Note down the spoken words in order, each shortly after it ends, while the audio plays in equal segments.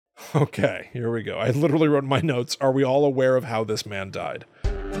Okay, here we go. I literally wrote in my notes, are we all aware of how this man died?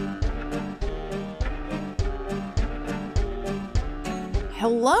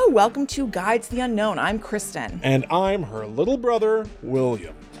 Hello, welcome to Guides to the Unknown. I'm Kristen. And I'm her little brother,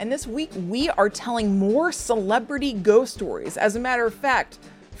 William. And this week we are telling more celebrity ghost stories. As a matter of fact,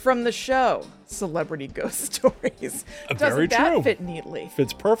 from the show, Celebrity Ghost Stories. Very Doesn't that true. fit neatly?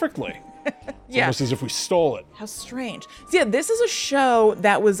 Fits perfectly. It's Yeah. almost as if we stole it. How strange. So yeah, this is a show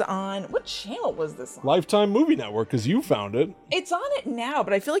that was on, what channel was this on? Lifetime Movie Network, because you found it. It's on it now,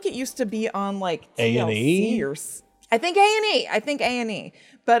 but I feel like it used to be on like A&E? TLC or I think A&E.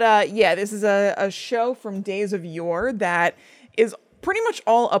 But yeah, this is a show from days of yore that is pretty much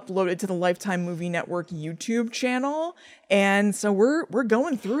all uploaded to the Lifetime Movie Network YouTube channel. And so we're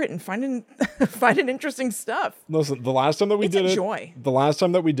going through it and finding interesting stuff. Listen, the last time that we did it, joy. The last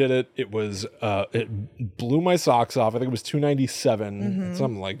time that we did it, it was it blew my socks off. I think it was 297,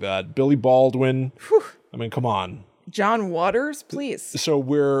 something like that. Billy Baldwin. Whew. I mean, come on. John Waters, please. So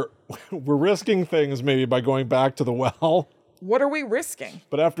we're risking things maybe by going back to the well. What are we risking?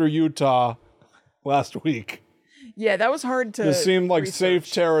 But after Utah last week, Yeah, that was hard to it seemed like safe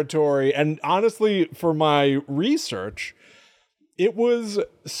research. territory. And honestly, for my research, it was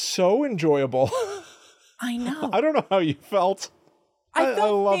so enjoyable. I know. I don't know how you felt. I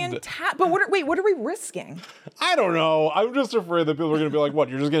felt loved fantastic. But what are we risking? I don't know. I'm just afraid that people are going to be like, what,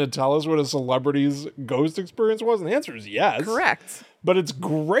 you're just going to tell us what a celebrity's ghost experience was? And the answer is yes. Correct. But it's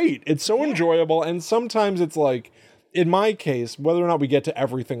great. It's so enjoyable. And sometimes it's like, in my case, whether or not we get to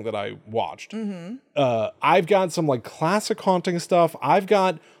everything that I watched, I've got some like classic haunting stuff. I've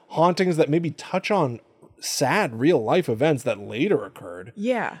got hauntings that maybe touch on sad real life events that later occurred.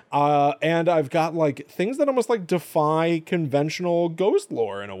 Yeah. And I've got like things that almost like defy conventional ghost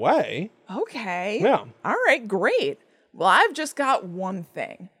lore in a way. Okay. Yeah. All right, great. Well, I've just got one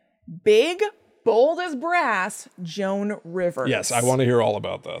thing. Big, bold as brass, Joan Rivers. Yes, I want to hear all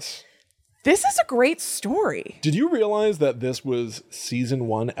about this. This is a great story. Did you realize that this was season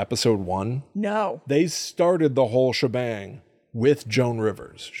 1, episode 1? No. They started the whole shebang with Joan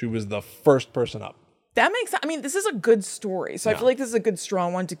Rivers. She was the first person up. That makes sense. I mean, this is a good story. So I feel like this is a good,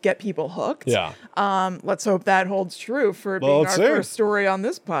 strong one to get people hooked. Yeah. Let's hope that holds true for being our let's see. first story on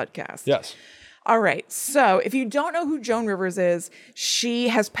this podcast. Yes. All right. So if you don't know who Joan Rivers is, she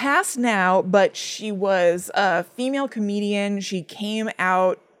has passed now, but she was a female comedian. She came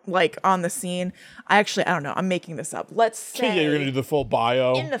out like on the scene. I don't know. I'm making this up. Let's say Yeah, you're going to do the full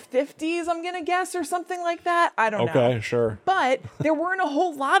bio. in the 50s, I'm going to guess, or something like that. I don't know. Okay, sure. But there weren't a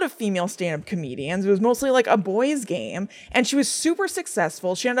whole lot of female stand-up comedians. It was mostly like a boys' game. And she was super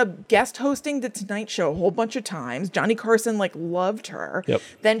successful. She ended up guest hosting The Tonight Show a whole bunch of times. Johnny Carson like loved her. Yep.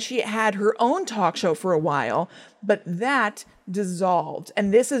 Then she had her own talk show for a while. But that dissolved.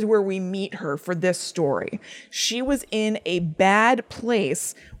 And this is where we meet her for this story. She was in a bad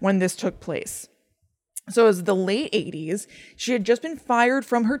place when this took place. So it was the late 80s. She had just been fired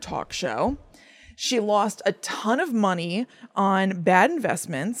from her talk show. She lost a ton of money on bad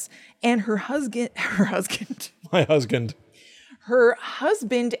investments. And her husband, My husband. her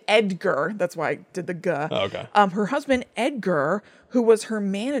husband, Edgar, that's why I did the guh. Oh, okay. Her husband, Edgar, who was her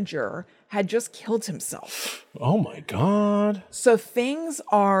manager, had just killed himself. Oh my God. So things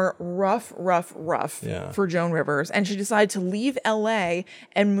are rough Yeah. for Joan Rivers. And she decided to leave LA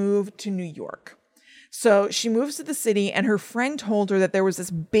and move to New York. So she moves to the city, and her friend told her that there was this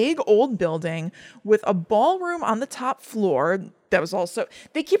big old building with a ballroom on the top floor that was also,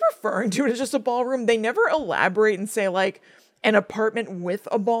 they keep referring to it as just a ballroom. They never elaborate and say like an apartment with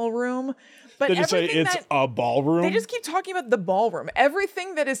a ballroom. But Did you say it's a ballroom? they just keep talking about the ballroom.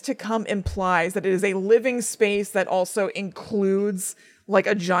 Everything that is to come implies that it is a living space that also includes like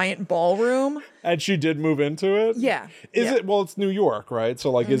a giant ballroom. And she did move into it? Yeah. Is Yeah. it, well, it's New York, right? So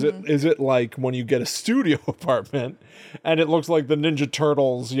like, is it like when you get a studio apartment and it looks like the Ninja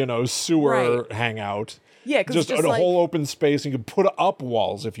Turtles, sewer Right. hangout? Yeah, because Just it's a like, whole open space, and you can put up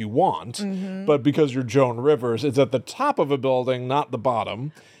walls if you want. But because you're Joan Rivers, it's at the top of a building, not the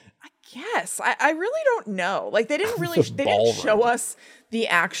bottom. yes, I really don't know. Like they didn't really, The they didn't show ballroom. us the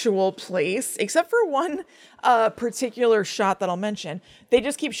actual place, except for one particular shot that I'll mention. They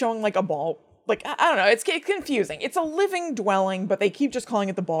just keep showing like a ball. Like, I don't know, it's confusing. It's a living dwelling, but they keep just calling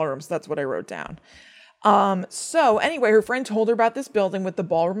it the ballroom, so that's what I wrote down. So anyway, her friend told her about this building with the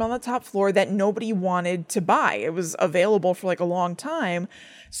ballroom on the top floor that nobody wanted to buy. It was available for like a long time.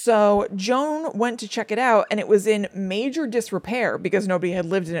 So Joan went to check it out, and it was in major disrepair because nobody had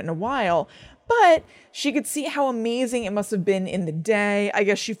lived in it in a while. But she could see how amazing it must have been in the day. I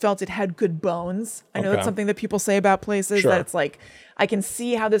guess she felt it had good bones. I know that's something that people say about places, that it's like, I can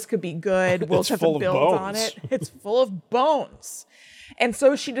see how this could be good. We'll just have to build on it. It's full of bones. And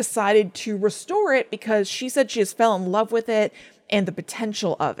so she decided to restore it because she said she just fell in love with it and the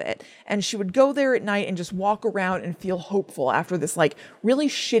potential of it. And she would go there at night and just walk around and feel hopeful after this like really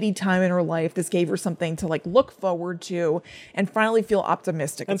shitty time in her life. This gave her something to like look forward to and finally feel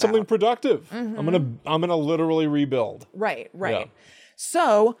optimistic and about. Something productive. I'm gonna literally rebuild. Right. Yeah.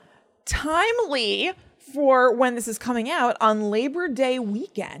 So timely for when this is coming out on Labor Day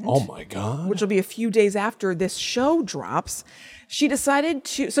weekend. Oh my God. Which will be a few days after this show drops. She decided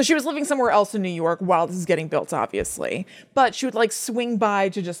so she was living somewhere else in New York while this is getting built, obviously. But she would like swing by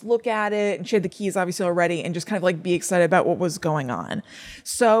to just look at it, and she had the keys obviously already, and just kind of like be excited about what was going on.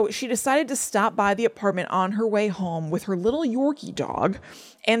 So she decided to stop by the apartment on her way home with her little Yorkie dog.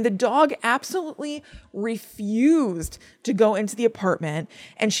 And the dog absolutely refused to go into the apartment.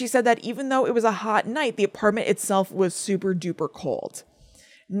 And she said that even though it was a hot night, the apartment itself was super duper cold.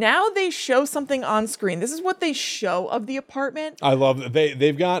 Now they show something on screen. This is what they show of the apartment. I love that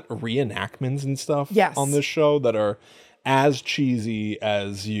they've got reenactments and stuff on this show that are as cheesy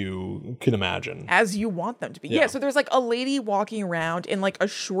as you can imagine. As you want them to be. Yeah, so there's like a lady walking around in like a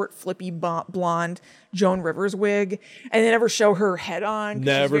short, flippy blonde Joan Rivers wig, and they never show her head on.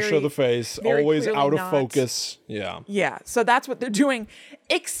 Never show the face. Always out of focus. Yeah. Yeah, so that's what they're doing.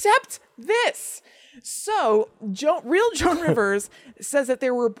 Except this. So, real Joan Rivers says that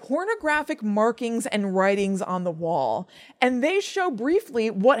there were pornographic markings and writings on the wall, and they show briefly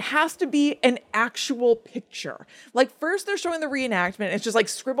what has to be an actual picture. Like, first they're showing the reenactment, it's just like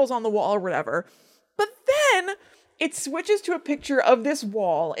scribbles on the wall or whatever, but then it switches to a picture of this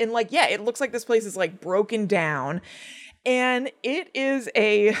wall, and like, yeah, it looks like this place is like broken down. And it is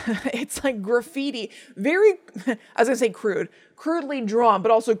it's like graffiti, very, I was gonna say crudely drawn,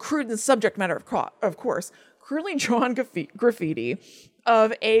 but also crude in the subject matter, of course, crudely drawn graffiti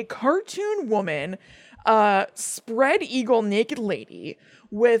of a cartoon woman, spread eagle naked lady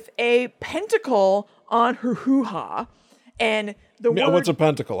with a pentacle on her hoo-ha. And the word... What's a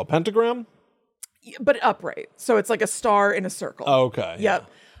pentacle? A pentagram? But upright. So it's like a star in a circle. Okay. Yep.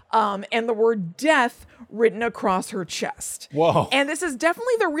 Yeah. And the word death written across her chest. Whoa. And this is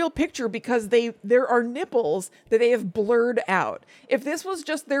definitely the real picture because there are nipples that they have blurred out. If this was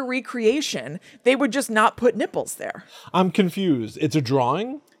just their recreation, they would just not put nipples there. I'm confused. It's a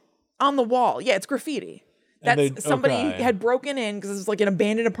drawing? On the wall. Yeah, it's graffiti. Somebody had broken in because it was like an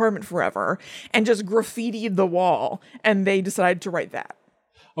abandoned apartment forever and just graffitied the wall, and they decided to write that.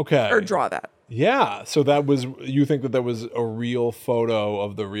 Okay. Or draw that. Yeah, so you think that was a real photo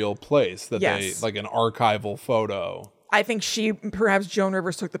of the real place, that they, like an archival photo. I think perhaps Joan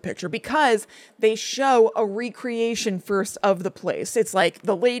Rivers took the picture because they show a recreation first of the place. It's like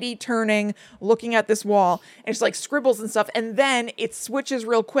the lady turning, looking at this wall, and it's like scribbles and stuff, and then it switches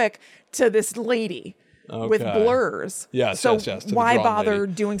real quick to this lady. Okay. With blurs. Yes, so yes. Why bother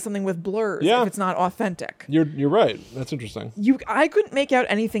doing something with blurs if it's not authentic? You're right. That's interesting. I couldn't make out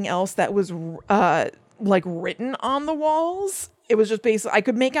anything else that was like written on the walls. It was just basically, I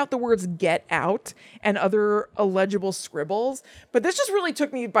could make out the words "get out" and other illegible scribbles, but this just really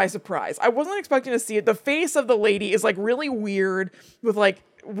took me by surprise. I wasn't expecting to see it. The face of the lady is like really weird with like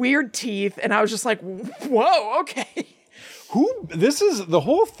weird teeth, and I was just like, whoa, okay. The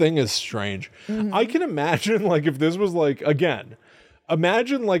whole thing is strange. Mm-hmm. I can imagine, like, if this was like, again,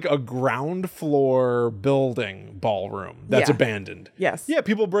 imagine like a ground floor building ballroom that's abandoned. Yes. Yeah,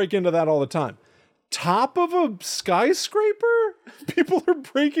 people break into that all the time. Top of a skyscraper? People are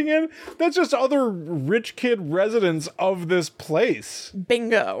breaking in? That's just other rich kid residents of this place.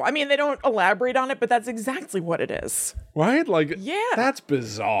 Bingo. I mean, they don't elaborate on it, but that's exactly what it is. Right? Like, that's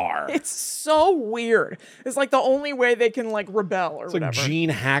bizarre. It's so weird. It's like the only way they can like rebel or whatever. Like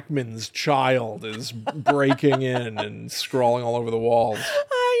Gene Hackman's child is breaking in and scrawling all over the walls.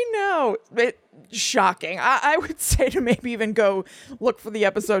 I know. Shocking. I would say to maybe even go look for the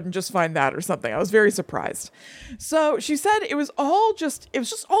episode and just find that or something. I was very surprised. So she said it was just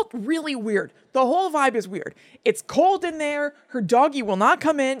all really weird. The whole vibe is weird. It's cold in there. Her doggy will not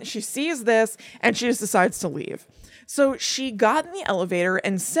come in. She sees this and she just decides to leave. So she got in the elevator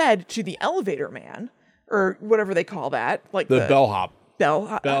and said to the elevator man, or whatever they call that, like the bellhop.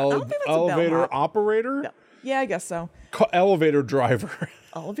 Bellhop. I don't think that's elevator a bellhop. Operator? Yeah, I guess so. Elevator driver.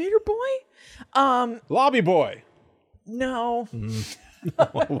 Elevator boy? Lobby boy. No.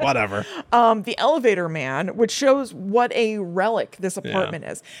 Whatever. The elevator man, which shows what a relic this apartment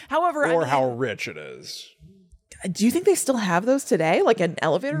is. However, how rich it is. Do you think they still have those today? Like an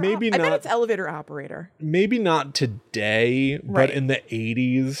elevator? Maybe I not. bet it's elevator operator. Maybe not today, Right. but in the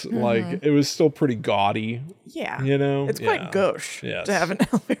 80s, like it was still pretty gaudy. Yeah. You know? It's quite gauche Yes. to have an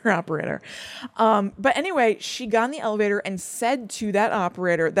elevator operator. But anyway, she got in the elevator and said to that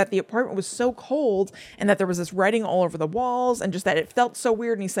operator that the apartment was so cold and that there was this writing all over the walls and just that it felt so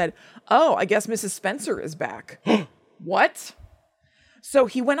weird. And he said, "Oh, I guess Mrs. Spencer is back." What? So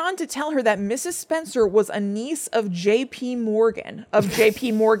he went on to tell her that Mrs. Spencer was a niece of J.P. Morgan, of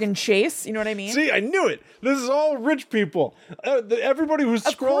J.P. Morgan Chase. You know what I mean? See, I knew it. This is all rich people. Everybody who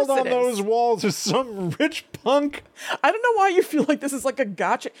scrawled on those walls is some rich punk. I don't know why you feel like this is like a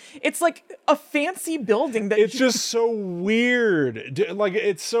gotcha. It's like a fancy building that It's just so weird. Like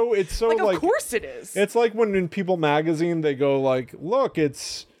it's so like, of course it is. It's like when in People magazine they go like, look,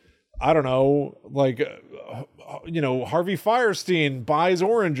 it's I don't know, like Harvey Firestein buys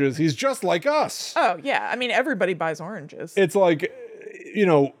oranges. He's just like us. Oh yeah, I mean everybody buys oranges. It's like,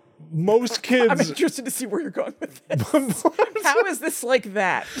 most kids. I'm interested to see where you're going with this. How is this like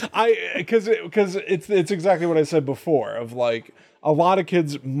that? Because it's exactly what I said before. Of like a lot of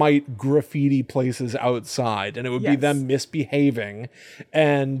kids might graffiti places outside, and it would be them misbehaving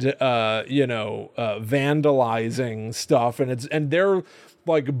and vandalizing stuff, and they're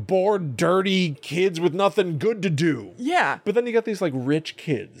like bored, dirty kids with nothing good to do. Yeah. But then you got these like rich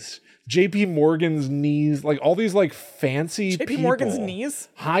kids. JP Morgan's knees, like all these like fancy JP people, Morgan's knees,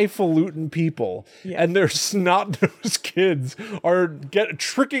 highfalutin people, and their snot-nosed kids are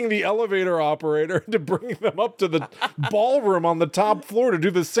tricking the elevator operator into bringing them up to the ballroom on the top floor to do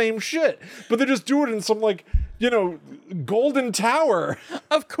the same shit, but they just do it in some like golden tower.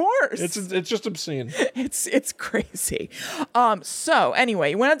 Of course, it's just obscene. It's crazy. So anyway,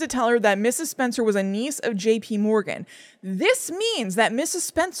 he went on to tell her that Mrs. Spencer was a niece of J.P. Morgan. This means that Mrs.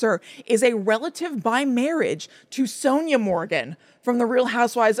 Spencer is a relative by marriage to Sonia Morgan from The Real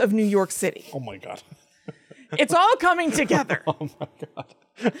Housewives of New York City. Oh my God. It's all coming together. Oh my God.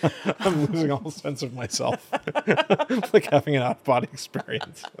 I'm losing all sense of myself. Like having an out-of-body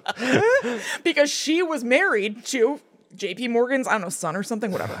experience. Because she was married to JP Morgan's, I don't know, son or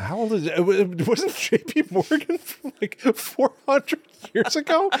something, whatever. How old is it? Wasn't JP Morgan from like 400 years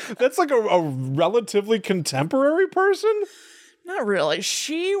ago? That's like a relatively contemporary person? Not really.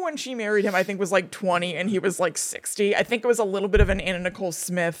 When she married him, I think was like 20 and he was like 60. I think it was a little bit of an Anna Nicole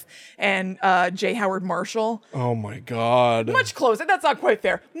Smith and J. Howard Marshall. Oh my God. Much closer. That's not quite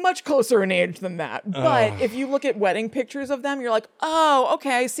fair. Much closer in age than that. But if you look at wedding pictures of them, you're like, oh,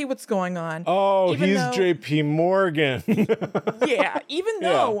 okay, I see what's going on. Oh, he's JP Morgan. Yeah, even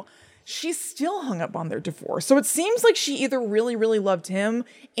though she still hung up on their divorce. So it seems like she either really, really loved him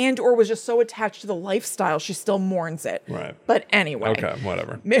and or was just so attached to the lifestyle, she still mourns it. Right. But anyway. Okay,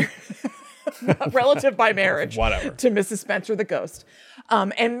 whatever. Relative by marriage. Whatever. To Mrs. Spencer, the ghost.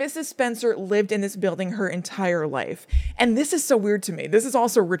 And Mrs. Spencer lived in this building her entire life. And this is so weird to me. This is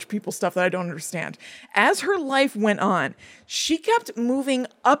also rich people stuff that I don't understand. As her life went on, she kept moving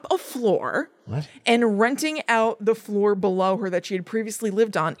up a floor and renting out the floor below her that she had previously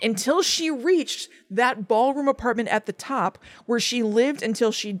lived on until she reached that ballroom apartment at the top where she lived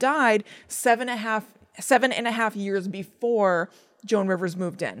until she died 7.5 years before Joan Rivers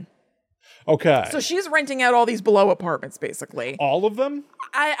moved in. Okay. So she's renting out all these below apartments, basically. All of them?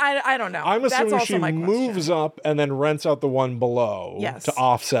 I don't know. I'm assuming That's she also my moves question. up and then rents out the one below to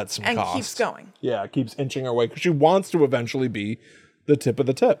offset some and costs. keeps going. Yeah, keeps inching her way because she wants to eventually be the tip of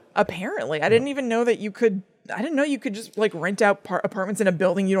the tip. Apparently. I didn't even know that you could. I didn't know you could just like rent out apartments in a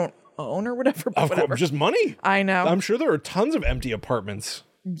building you don't own or whatever. But Of whatever. course, just money. I know. I'm sure there are tons of empty apartments.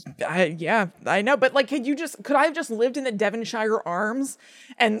 Yeah, I know. But like, could I have just lived in the Devonshire Arms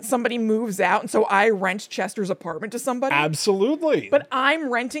and somebody moves out and so I rent Chester's apartment to somebody? Absolutely. But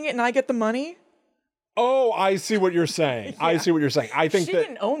I'm renting it and I get the money? Oh, I see what you're saying. I see what you're saying. I think she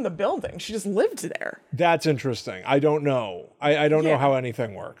didn't own the building. She just lived there. That's interesting. I don't know. I don't know how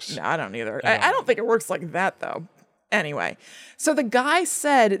anything works. No, I don't either. I don't think it works like that, though. Anyway, so the guy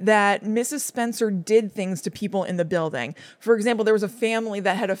said that Mrs. Spencer did things to people in the building. For example, there was a family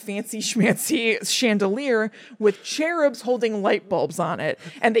that had a fancy schmancy chandelier with cherubs holding light bulbs on it.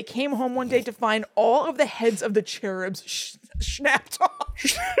 And they came home one day to find all of the heads of the cherubs snapped off.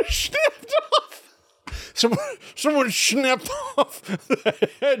 Snapped off? Someone snapped off the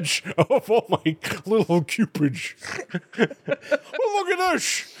edge of all my little cupidage. Oh, look at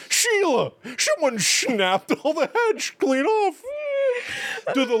this. Sheila, someone snapped all the hedge clean off.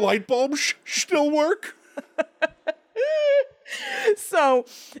 Do the light bulbs still work? So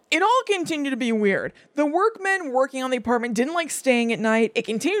it all continued to be weird. The workmen working on the apartment didn't like staying at night. It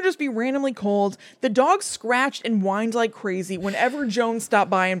continued to just be randomly cold. The dog scratched and whined like crazy whenever Joan stopped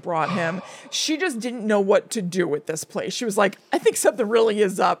by and brought him. She just didn't know what to do with this place. She was like, I think something really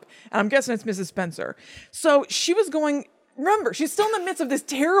is up. And I'm guessing it's Mrs. Spencer. So she was going, remember, she's still in the midst of this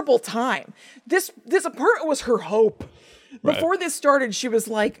terrible time. This apartment was her hope. Before this started, she was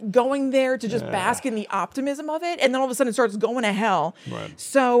like going there to just bask in the optimism of it. And then all of a sudden it starts going to hell. Right.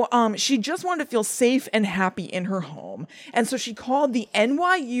 So she just wanted to feel safe and happy in her home. And so she called the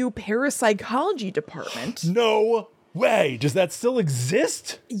NYU parapsychology department. No way. Does that still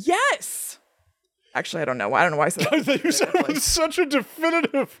exist? Yes. Actually, I don't know. I don't know why I said that. You said it with such a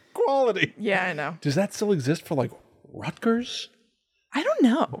definitive quality. Yeah, I know. Does that still exist for like Rutgers? I don't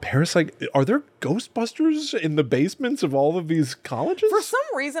know. Parasite, are there Ghostbusters in the basements of all of these colleges? For some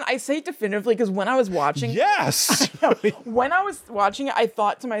reason, I say definitively because when I was watching yes. when I was watching it, I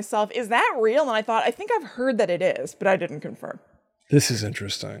thought to myself, is that real? And I thought, I think I've heard that it is, but I didn't confirm. This is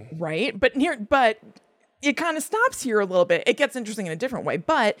interesting. Right? But it kind of stops here a little bit. It gets interesting in a different way.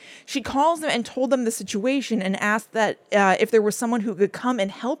 But she calls them and told them the situation and asked that if there was someone who could come and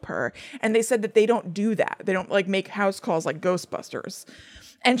help her. And they said that they don't do that. They don't like make house calls like Ghostbusters.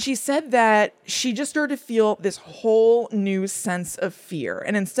 And she said that she just started to feel this whole new sense of fear.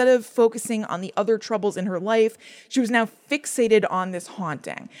 And instead of focusing on the other troubles in her life, she was now fixated on this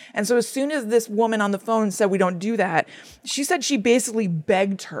haunting. And so as soon as this woman on the phone said, we don't do that, she said she basically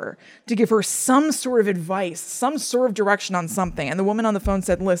begged her to give her some sort of advice, some sort of direction on something. And the woman on the phone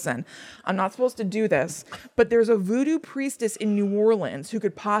said, listen, I'm not supposed to do this, but there's a voodoo priestess in New Orleans who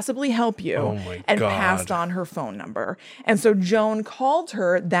could possibly help you. Oh my and God. passed on her phone number. And so Joan called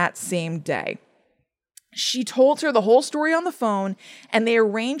her that same day. She told her the whole story on the phone, and they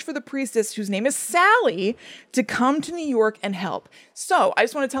arranged for the priestess, whose name is Sally, to come to New York and help. So I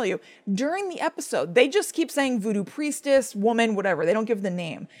just want to tell you, during the episode, they just keep saying voodoo priestess, woman, whatever. They don't give the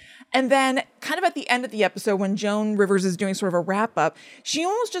name. And then kind of at the end of the episode, when Joan Rivers is doing sort of a wrap up, she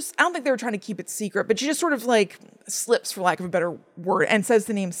almost just, I don't think they were trying to keep it secret, but she just sort of like slips, for lack of a better word, and says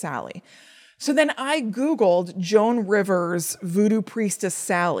the name Sally. So then I Googled Joan Rivers voodoo priestess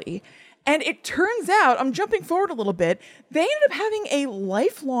Sally. And it turns out, I'm jumping forward a little bit, they ended up having a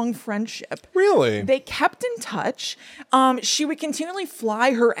lifelong friendship. Really? They kept in touch. She would continually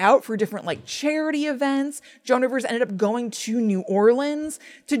fly her out for different like charity events. Joan Rivers ended up going to New Orleans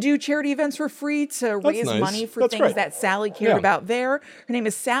to do charity events for free to raise nice. money for That's things great. that Sally cared about there. Her name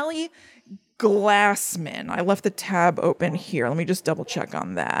is Sally Glassman. I left the tab open here. Let me just double check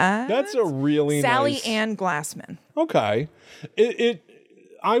on that. That's a really Sally nice... Ann Glassman. Okay.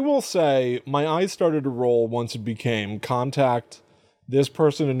 I will say my eyes started to roll once it became contact this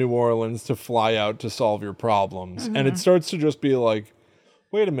person in New Orleans to fly out to solve your problems. And it starts to just be like,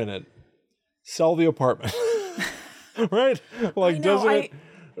 wait a minute, sell the apartment. Right? Like,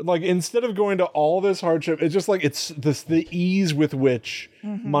 like instead of going to all this hardship, it's just like the ease with which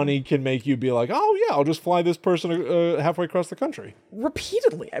money can make you be like, oh yeah, I'll just fly this person halfway across the country.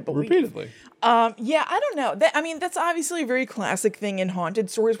 Repeatedly, I believe. Repeatedly. Yeah, I don't know. That's obviously a very classic thing in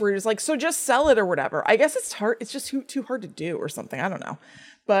haunted stories where it's like, so just sell it or whatever. I guess it's hard. It's just too hard to do or something. I don't know.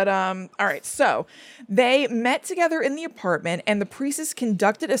 But, all right. So they met together in the apartment and the priestess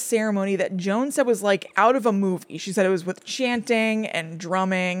conducted a ceremony that Joan said was like out of a movie. She said it was with chanting and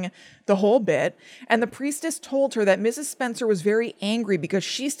drumming, the whole bit. And the priestess told her that Mrs. Spencer was very angry because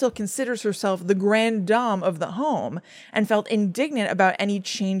she still considers herself the grande dame of the home and felt indignant about any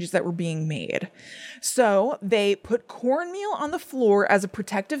changes that were being made. So they put cornmeal on the floor as a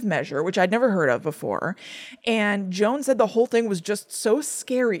protective measure, which I'd never heard of before. And Joan said the whole thing was just so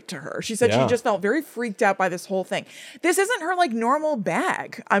scary to her. She said she just felt very freaked out by this whole thing. This isn't her like normal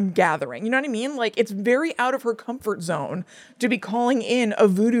bag, I'm gathering. You know what I mean? Like it's very out of her comfort zone to be calling in a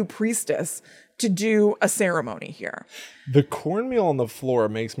voodoo priestess to do a ceremony here. The cornmeal on the floor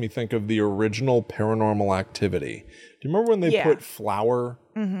makes me think of the original Paranormal Activity. Do you remember when they put flour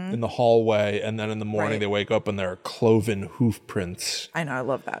in the hallway and then in the morning they wake up and there are cloven hoof prints? I know, I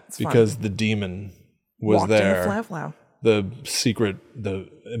love that. It's because fun. the demon was Walked there. In a flow. The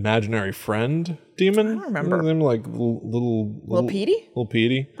imaginary friend demon? I don't remember. His name like Little Petey? Little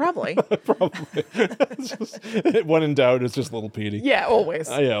Petey? Probably. Probably. When in doubt, it's just Little Petey. Yeah, always.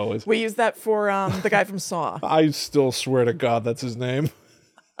 Yeah, always. We use that for the guy from Saw. I still swear to God that's his name.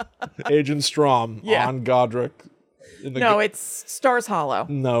 Agent Strom on Godric. No, it's Stars Hollow.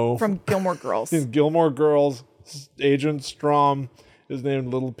 No. From Gilmore Girls. In Gilmore Girls, Agent Strom is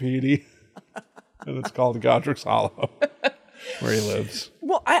named Little Petey. And it's called Godric's Hollow, where he lives.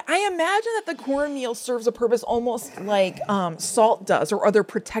 Well, I imagine that the cornmeal serves a purpose almost like salt does, or other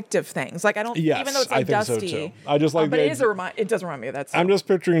protective things. Like I don't, Yes, even though it's I like think dusty. so too. I just like but it does remind me of that. So. I'm just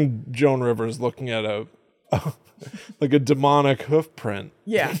picturing Joan Rivers looking at a like a demonic hoof print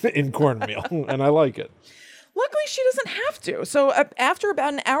in cornmeal, and I like it. Luckily, she doesn't have to. So after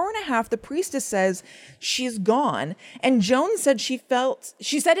about an hour and a half, the priestess says she's gone. And Joan said she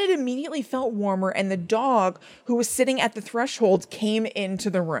said it immediately felt warmer, and the dog who was sitting at the threshold came into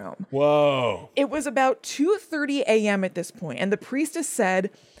the room. Whoa. It was about 2:30 a.m. at this point, and the priestess said,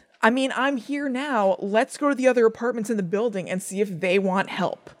 I mean, I'm here now. Let's go to the other apartments in the building and see if they want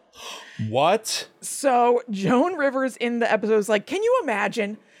help. What? So Joan Rivers in the episode is like, can you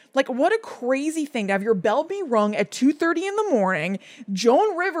imagine? Like, what a crazy thing to have your bell be rung at 2:30 in the morning.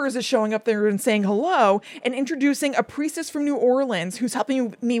 Joan Rivers is showing up there and saying hello and introducing a priestess from New Orleans who's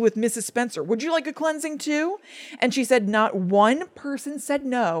helping me with Mrs. Spencer. Would you like a cleansing too? And she said not one person said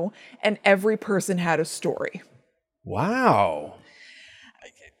no, and every person had a story. Wow.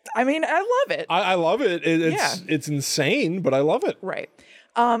 I mean, I love it. I love it. It's insane, but I love it. Right.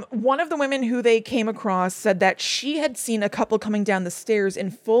 One of the women who they came across said that she had seen a couple coming down the stairs in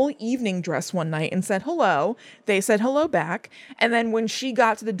full evening dress one night and said hello. They said hello back. And then when she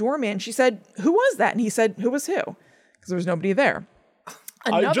got to the doorman, she said, who was that? And he said, who was who? Because there was nobody there.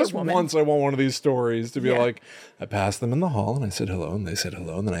 Once I want one of these stories to be like, I passed them in the hall and I said hello and they said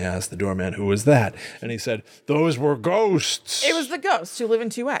hello. And then I asked the doorman, who was that? And he said, those were ghosts. It was the ghosts who live in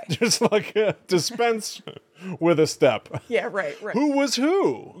 2A. Just like dispense with a step. Yeah, right. Who was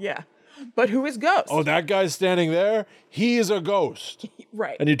who? Yeah. But who is ghost? Oh, that guy's standing there. He is a ghost.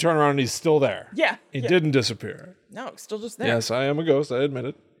 Right. And you turn around and he's still there. Yeah. He didn't disappear. No, still just there. Yes, I am a ghost. I admit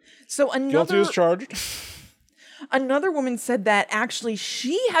it. So Guilty as charged. Another woman said that actually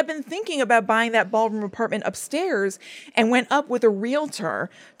she had been thinking about buying that ballroom apartment upstairs and went up with a realtor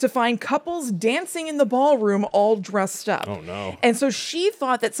to find couples dancing in the ballroom all dressed up. Oh, no. And so she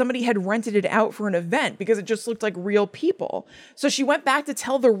thought that somebody had rented it out for an event because it just looked like real people. So she went back to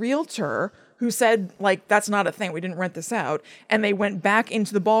tell the realtor, who said, like, that's not a thing. We didn't rent this out. And they went back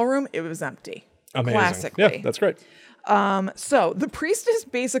into the ballroom. It was empty. Amazing. Classically. Yeah, that's great. So the priestess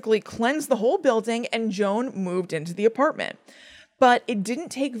basically cleansed the whole building and Joan moved into the apartment. But it didn't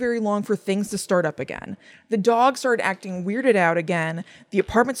take very long for things to start up again. The dog started acting weirded out again, the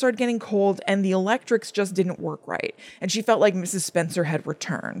apartment started getting cold, and the electrics just didn't work right. And she felt like Mrs. Spencer had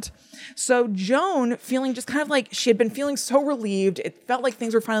returned. So Joan, feeling just kind of like she had been feeling so relieved, it felt like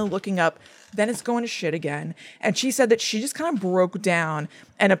things were finally looking up, then it's going to shit again. And she said that she just kind of broke down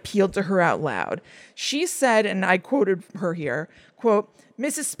and appealed to her out loud. She said, and I quoted her here, quote,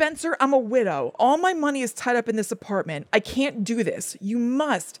 Mrs. Spencer, I'm a widow. All my money is tied up in this apartment. I can't do this. You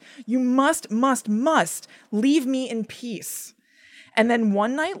must leave me in peace. And then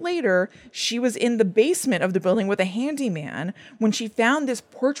one night later, she was in the basement of the building with a handyman when she found this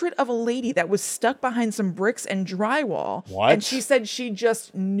portrait of a lady that was stuck behind some bricks and drywall. What? And she said she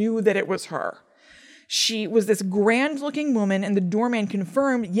just knew that it was her. She was this grand-looking woman, and the doorman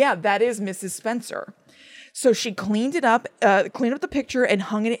confirmed, yeah, that is Mrs. Spencer. So she cleaned up the picture and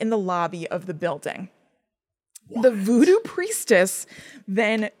hung it in the lobby of the building. What? The voodoo priestess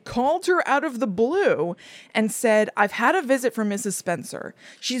then called her out of the blue and said, I've had a visit from Mrs. Spencer.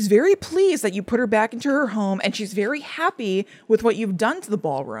 She's very pleased that you put her back into her home, and she's very happy with what you've done to the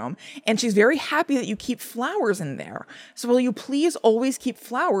ballroom, and she's very happy that you keep flowers in there. So will you please always keep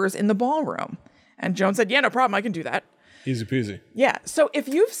flowers in the ballroom? And Joan said, yeah, no problem. I can do that. Easy peasy. Yeah. So if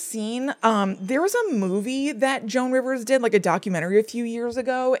you've seen, there was a movie that Joan Rivers did, like a documentary a few years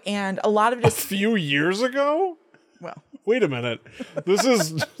ago, and a lot of it is... A few years ago? Well... Wait a minute. We're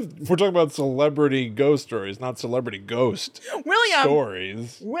talking about celebrity ghost stories, not celebrity ghost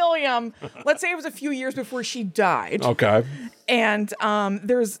stories. William, let's say it was a few years before she died. Okay. And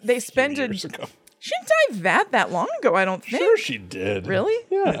they spend years ago. She didn't die that long ago, I don't think. Sure she did. Really?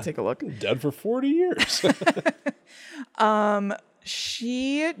 Yeah. Let me take a look. Dead for 40 years.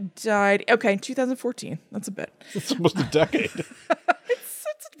 She died, in 2014. That's a bit. It's almost a decade.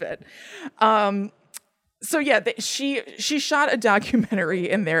 it's a bit. So yeah, she shot a documentary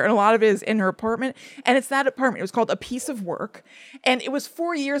in there, and a lot of it is in her apartment. And it's that apartment. It was called A Piece of Work, and it was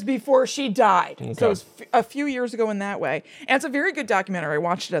 4 years before she died. Okay. So it was a few years ago in that way. And it's a very good documentary. I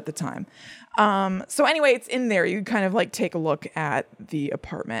watched it at the time. So anyway, it's in there. You kind of like take a look at the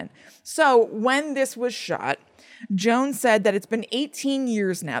apartment. So when this was shot, Joan said that it's been 18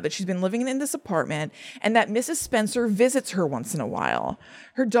 years now that she's been living in this apartment and that Mrs. Spencer visits her once in a while.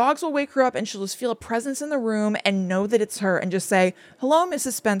 Her dogs will wake her up and she'll just feel a presence in the room and know that it's her and just say, "Hello,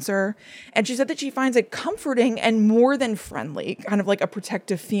 Mrs. Spencer." And she said that she finds it comforting and more than friendly, kind of like a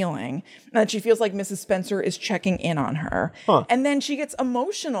protective feeling, and that she feels like Mrs. Spencer is checking in on her. And then she gets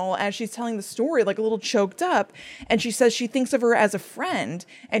emotional as she's telling the story, like a little choked up. And she says she thinks of her as a friend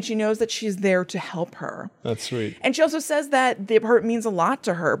and she knows that she's there to help her. That's sweet. And she also says that the apartment means a lot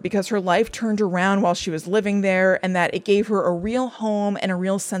to her because her life turned around while she was living there and that it gave her a real home and a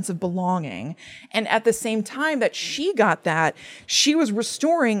real sense of belonging. And at the same time that she got that, she was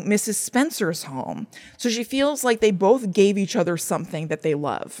restoring Mrs. Spencer's home. So she feels like they both gave each other something that they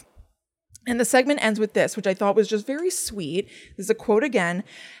love. And the segment ends with this, which I thought was just very sweet. There's a quote again.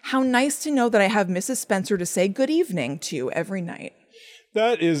 "How nice to know that I have Mrs. Spencer to say good evening to every night."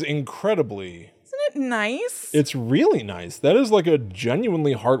 That is incredibly... Isn't it nice? It's really nice. That is like a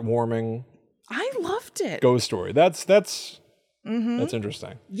genuinely heartwarming... I loved it. Ghost story. That's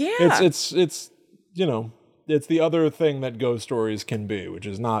interesting. Yeah. It's you know, it's the other thing that ghost stories can be, which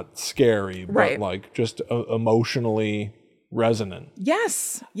is not scary, but like just emotionally resonant.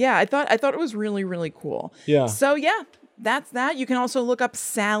 Yes. Yeah, I thought it was really, really cool. Yeah. So yeah, that's that. You can also look up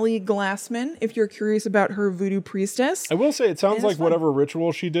Sally Glassman if you're curious about her voodoo priestess. I will say it sounds like whatever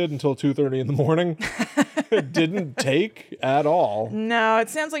ritual she did until 2:30 in the morning didn't take at all. No, it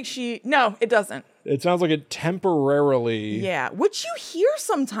sounds like no, it doesn't. It sounds like it temporarily... Yeah, which you hear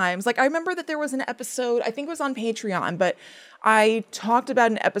sometimes. Like, I remember that there was an episode, I think it was on Patreon, but I talked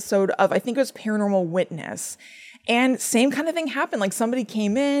about an episode of, I think it was Paranormal Witness. And same kind of thing happened. Like, somebody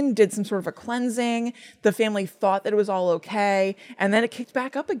came in, did some sort of a cleansing. The family thought that it was all okay. And then it kicked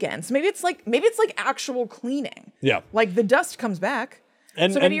back up again. So maybe it's like actual cleaning. Yeah. Like, the dust comes back.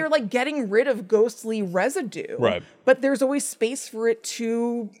 So maybe you're like getting rid of ghostly residue, right? But there's always space for it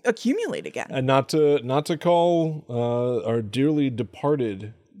to accumulate again. And not to call our dearly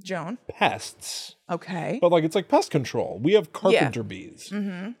departed Joan pests, okay? But like it's like pest control. We have carpenter bees.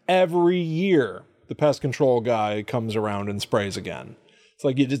 Every year, the pest control guy comes around and sprays again. It's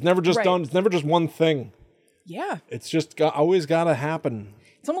like it's never just done. It's never just one thing. Yeah, it's just always got to happen.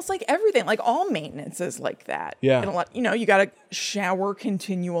 It's almost like everything, like all maintenance is like that. Yeah. And you got to shower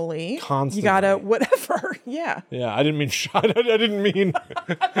continually. Constantly. You got to whatever. Yeah. Yeah. I didn't mean I didn't mean.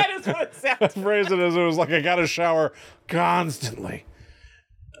 That is what it sounds. Phrase it as it was like I got to shower constantly.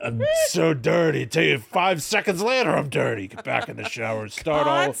 I'm so dirty. Tell you 5 seconds later, I'm dirty. Get back in the shower. Start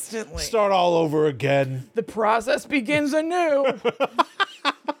all over again. The process begins anew.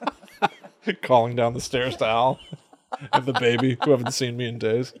 Calling down the stairs to Al. And the baby who haven't seen me in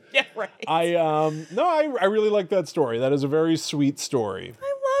days. Yeah, right. I really like that story. That is a very sweet story.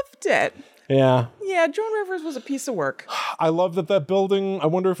 I loved it. Yeah. Yeah, Joan Rivers was a piece of work. I love that building. I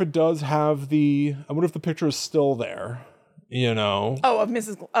wonder if it does have I wonder if the picture is still there. You know. Oh, of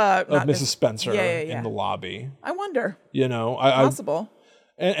Mrs. Spencer in the lobby. I wonder. You know, possible.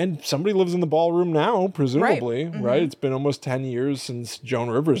 And somebody lives in the ballroom now, presumably, right? It's been almost 10 years since Joan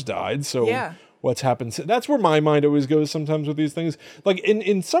Rivers died, so what's happened? That's where my mind always goes sometimes with these things. Like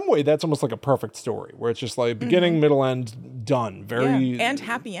in some way, that's almost like a perfect story, where it's just like beginning, middle, end, done. Very and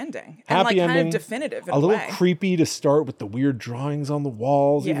happy ending, happy ending, kind of definitive. In a little way. creepy to start with the weird drawings on the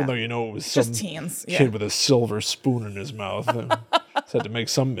walls, even though it was just some teens kid with a silver spoon in his mouth. Had to make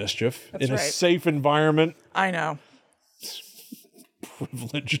some mischief in a safe environment. I know.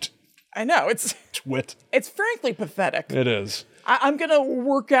 Privileged. I know. It's twit. It's frankly pathetic. It is. I'm going to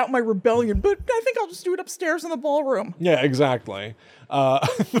work out my rebellion, but I think I'll just do it upstairs in the ballroom. Yeah, exactly.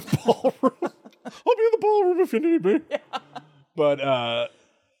 The ballroom. I'll be in the ballroom if you need me. Yeah. But, a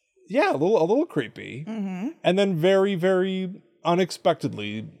little creepy. And then very, very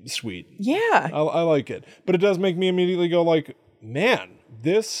unexpectedly sweet. Yeah. I like it. But it does make me immediately go like, man,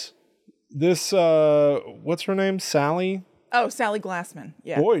 this, what's her name? Sally? Oh, Sally Glassman.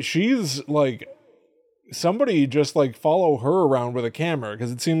 Yeah. Boy, she's like, somebody just like follow her around with a camera,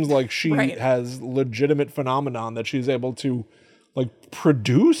 because it seems like she has legitimate phenomenon that she's able to like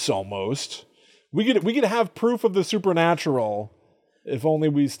produce almost. We could have proof of the supernatural if only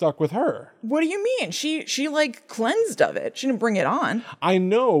we stuck with her. What do you mean? She like cleansed of it. She didn't bring it on. I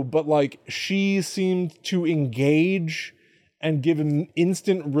know, but like she seemed to engage and give him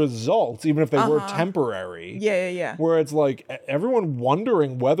instant results, even if they were temporary. Yeah. Where it's like everyone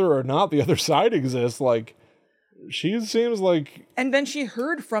wondering whether or not the other side exists. Like she seems like, and then she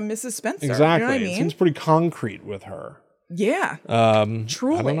heard from Mrs. Spencer. exactly. You know what I mean? It seems pretty concrete with her. Yeah.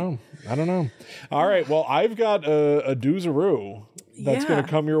 Truly. I don't know. All right. Well, I've got a doozaroo that's going to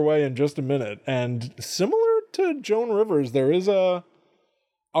come your way in just a minute. And similar to Joan Rivers, there is a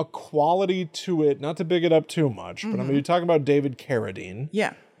quality to it, not to big it up too much, but I'm going to be talking about David Carradine.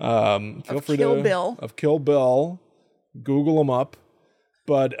 Yeah. Feel free to Bill. Of Kill Bill. Google him up.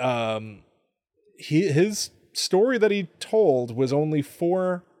 But his story that he told was only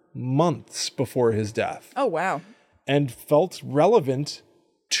 4 months before his death. Oh, wow. And felt relevant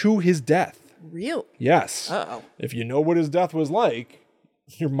to his death. Really? Yes. Uh-oh. If you know what his death was like,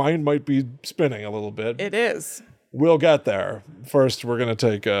 your mind might be spinning a little bit. It is. We'll get there. First, we're going to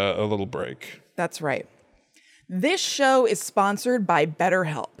take a little break. That's right. This show is sponsored by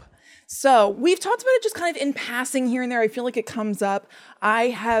BetterHelp. So we've talked about it just kind of in passing here and there. I feel like it comes up. I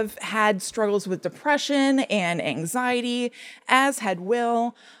have had struggles with depression and anxiety, as had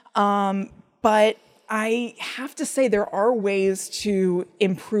Will. But I have to say there are ways to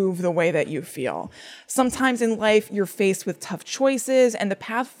improve the way that you feel. Sometimes in life, you're faced with tough choices and the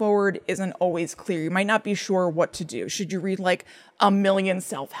path forward isn't always clear. You might not be sure what to do. Should you read like a million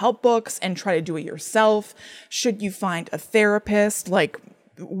self-help books and try to do it yourself? Should you find a therapist? Like,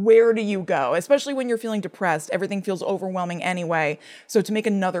 where do you go? Especially when you're feeling depressed, everything feels overwhelming anyway. So to make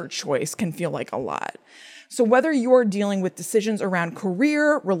another choice can feel like a lot. So whether you're dealing with decisions around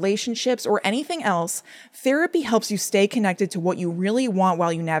career, relationships, or anything else, therapy helps you stay connected to what you really want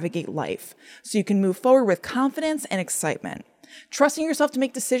while you navigate life, so you can move forward with confidence and excitement. Trusting yourself to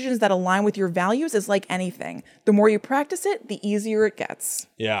make decisions that align with your values is like anything. The more you practice it, the easier it gets.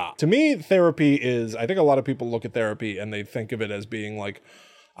 Yeah. To me, therapy is, I think a lot of people look at therapy and they think of it as being like,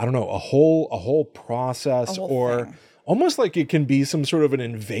 I don't know, a whole process, or thing. Almost like it can be some sort of an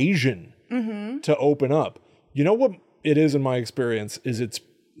invasion to open up. You know what it is in my experience is it's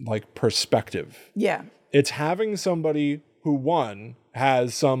like perspective. Yeah. It's having somebody who, one,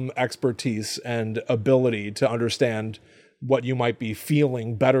 has some expertise and ability to understand what you might be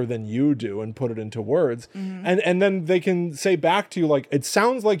feeling better than you do and put it into words. And then they can say back to you, like, it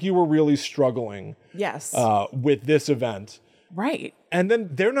sounds like you were really struggling with this event. Right. And then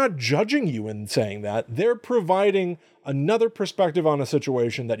they're not judging you in saying that. They're providing another perspective on a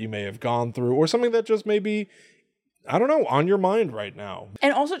situation that you may have gone through, or something that just may be, I don't know, on your mind right now.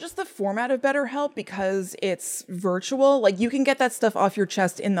 And also just the format of BetterHelp, because it's virtual, like you can get that stuff off your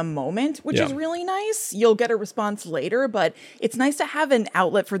chest in the moment, which is really nice. You'll get a response later, but it's nice to have an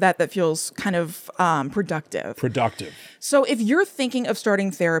outlet for that feels kind of productive. So if you're thinking of starting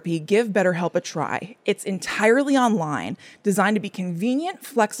therapy, give BetterHelp a try. It's entirely online, designed to be convenient,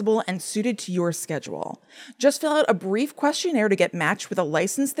 flexible, and suited to your schedule. Just fill out a brief questionnaire to get matched with a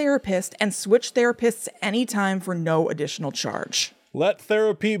licensed therapist and switch therapists anytime for no additional charge. Let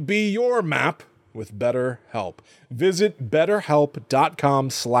therapy be your map with BetterHelp. Visit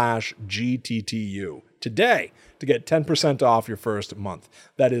betterhelp.com/GTTU today to get 10% off your first month.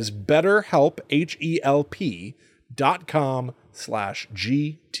 That is BetterHelp,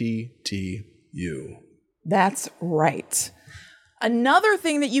 HELP.com/GTTU. That's right. Another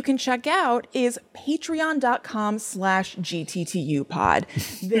thing that you can check out is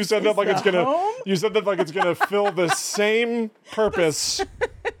patreon.com/GTTUpod. You said that like it's gonna fill the same purpose,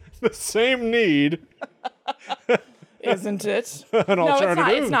 the same need. Isn't it? An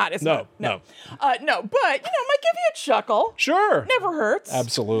alternative? It's not. No, but, might give you a chuckle. Sure. Never hurts.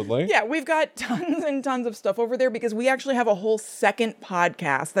 Absolutely. Yeah, we've got tons and tons of stuff over there because we actually have a whole second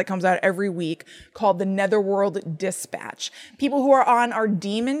podcast that comes out every week called The Netherworld Dispatch. People who are on our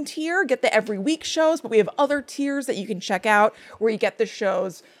Demon tier get the every week shows, but we have other tiers that you can check out where you get the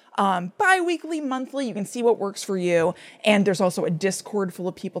shows bi-weekly, monthly. You can see what works for you. And there's also a Discord full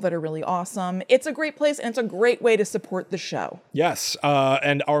of people that are really awesome. It's a great place and it's a great way to support the show. Yes.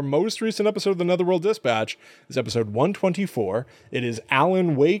 And our most recent episode of the Netherworld Dispatch is episode 124. It is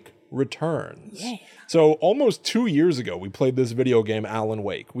Alan Wake Returns. Yeah. So almost 2 years ago, we played this video game, Alan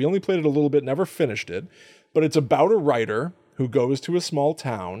Wake. We only played it a little bit, never finished it, but it's about a writer who goes to a small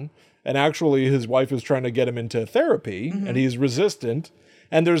town, and actually his wife is trying to get him into therapy, and he's resistant.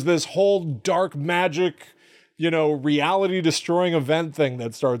 And there's this whole dark magic, reality-destroying event thing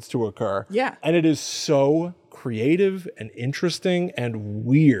that starts to occur. Yeah. And it is so creative and interesting and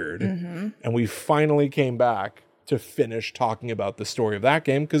weird. And we finally came back to finish talking about the story of that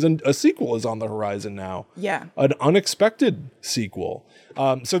game because a sequel is on the horizon now. Yeah. An unexpected sequel.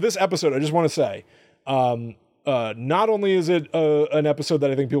 So this episode, I just want to say, not only is it an episode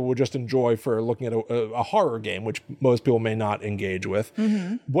that I think people would just enjoy for looking at a horror game, which most people may not engage with,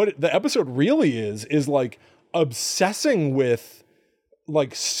 what the episode really is like obsessing with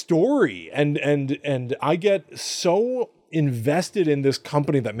like story and I get so invested in this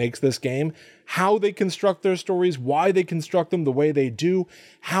company that makes this game, how they construct their stories, why they construct them the way they do,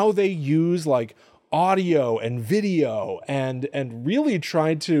 how they use like audio and video and really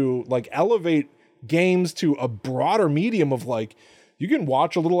try to like elevate games to a broader medium of like, you can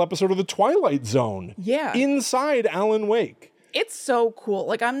watch a little episode of The Twilight Zone inside Alan Wake. It's so cool.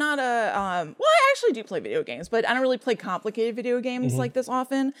 Like, I'm not well, I actually do play video games, but I don't really play complicated video games like this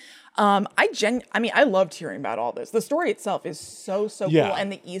often. I loved hearing about all this. The story itself is so cool,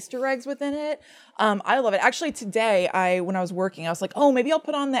 and the Easter eggs within it. I love it. Actually, today, when I was working, I was like, oh, maybe I'll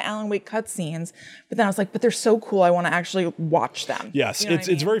put on the Alan Wake cutscenes. But then I was like, but they're so cool, I want to actually watch them. Yes,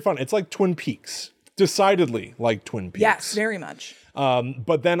 it's very fun. It's like Twin Peaks. Decidedly like Twin Peaks. Yes, very much.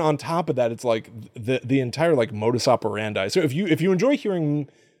 But then on top of that, it's like the entire like modus operandi. So if you enjoy hearing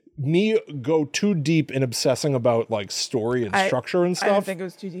me go too deep in obsessing about like story and structure and stuff, I don't think it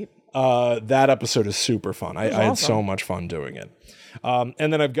was too deep. That episode is super fun. I had so much fun doing it.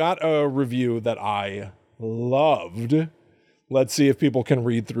 And then I've got a review that I loved. Let's see if people can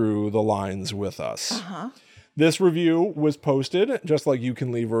read through the lines with us. This review was posted, just like you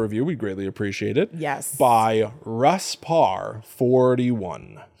can leave a review. We'd greatly appreciate it. Yes. By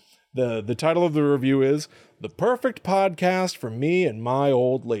Ruspar41. The title of the review is The Perfect Podcast for Me and My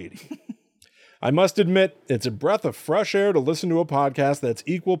Old Lady. I must admit, it's a breath of fresh air to listen to a podcast that's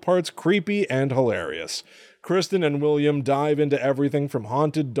equal parts creepy and hilarious. Kristen and William dive into everything from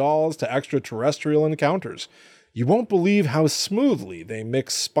haunted dolls to extraterrestrial encounters. You won't believe how smoothly they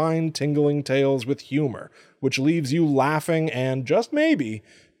mix spine-tingling tales with humor, which leaves you laughing and, just maybe,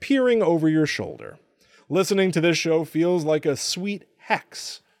 peering over your shoulder. Listening to this show feels like a sweet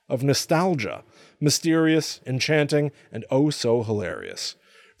hex of nostalgia, mysterious, enchanting, and oh so hilarious.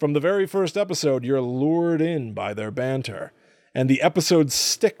 From the very first episode, you're lured in by their banter, and the episodes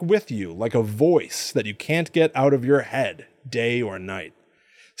stick with you like a voice that you can't get out of your head, day or night.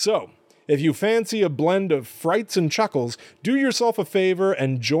 So, if you fancy a blend of frights and chuckles, do yourself a favor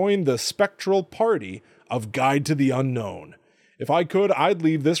and join the spectral party of Guide to the Unknown. If I could, I'd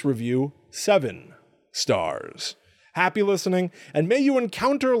leave this review 7 stars. Happy listening, and may you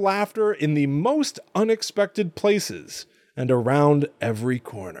encounter laughter in the most unexpected places and around every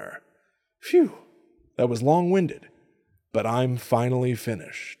corner. Phew, that was long-winded, but I'm finally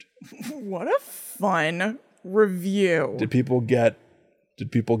finished. What a fun review. Did people get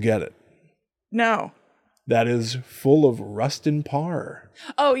it? No. That is full of rust and par.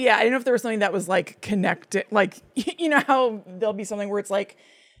 Oh, yeah. I didn't know if there was something that was like connected. Like, you know how there'll be something where it's like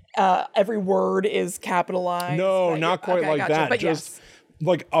every word is capitalized? No, not quite like that. But just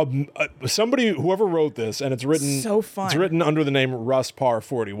like somebody, whoever wrote this, and it's written so fun. It's written under the name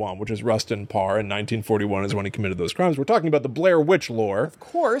Ruspar41, which is Rust and Par, and 1941 is when he committed those crimes. We're talking about the Blair Witch lore. Of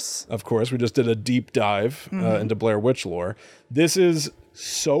course, we just did a deep dive into Blair Witch lore. This is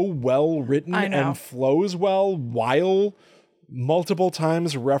so well written and flows well while multiple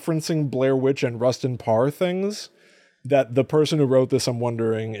times referencing Blair Witch and Rust and Par things that the person who wrote this, I'm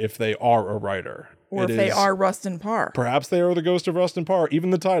wondering if they are a writer. Or if they are Rust and Par. Perhaps they are the ghost of Rust and Par. Even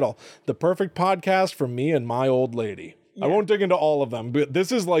the title, The Perfect Podcast for Me and My Old Lady. Yeah. I won't dig into all of them, but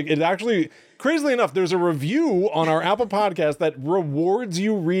this is like, it actually, crazily enough, there's a review on our Apple Podcast that rewards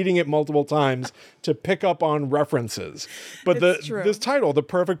you reading it multiple times to pick up on references. But this title, The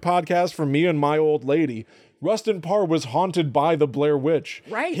Perfect Podcast for Me and My Old Lady, Rust and Par was haunted by the Blair Witch.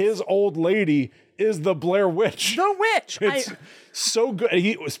 Right. His old lady is the Blair Witch. The witch. It's so good.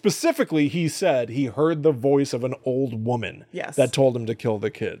 He said he heard the voice of an old woman that told him to kill the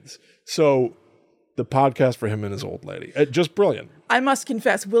kids. So the podcast for him and his old lady. Just brilliant. I must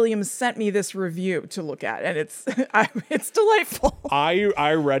confess, William sent me this review to look at, and it's delightful.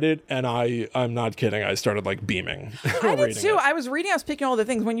 I read it, and I'm not kidding. I started like beaming. I did too. I was picking all the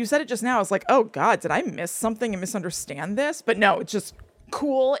things. When you said it just now, I was like, oh God, did I miss something and misunderstand this? But no, it's just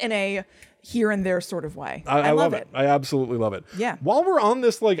cool in a here and there sort of way. I love it. I absolutely love it. Yeah. While we're on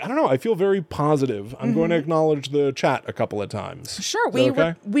this, like, I don't know, I feel very positive. I'm going to acknowledge the chat a couple of times. Sure. We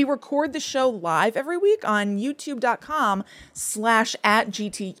record the show live every week on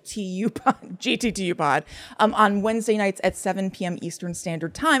youtube.com/@GTTUpod on Wednesday nights at 7 p.m. Eastern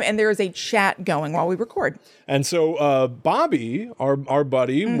Standard Time. And there is a chat going while we record. And so Bobby, our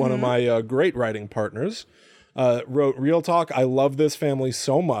buddy, one of my great writing partners, wrote, Real Talk, I love this family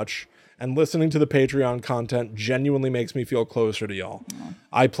so much. And listening to the Patreon content genuinely makes me feel closer to y'all.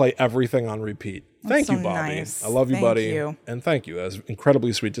 I play everything on repeat. Thank so you, Bobby. nice. I love you, Thank buddy. you. And thank you. That's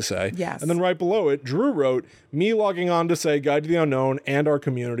incredibly sweet to say. Yes. And then right below it, Drew wrote, me logging on to say Guide to the Unknown and our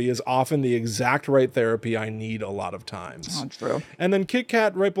community is often the exact right therapy I need a lot of times. Oh, Drew. And then Kit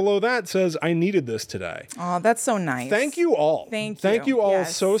Kat right below that says, I needed this today. Oh, that's so nice. Thank you all. Thank you all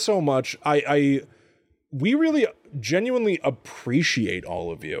Yes. so much. We really genuinely appreciate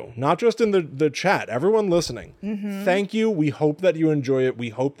all of you, not just in the chat, everyone listening. Thank you. We hope that you enjoy it. We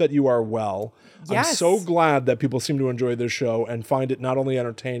hope that you are well. Yes. I'm so glad that people seem to enjoy this show and find it not only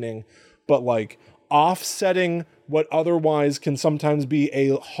entertaining, but like offsetting what otherwise can sometimes be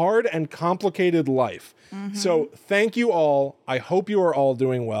a hard and complicated life. So thank you all. I hope you are all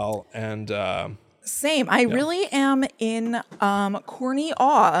doing well. And Same. I really am in corny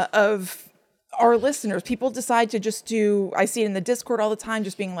awe of our listeners. People decide to just do, I see it in the Discord all the time,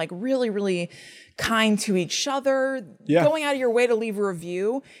 just being like really, really kind to each other. Yeah. Going out of your way to leave a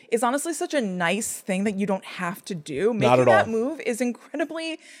review is honestly such a nice thing that you don't have to do. Not Making at that all. move is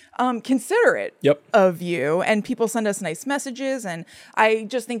incredibly considerate Yep. of you. And people send us nice messages. And I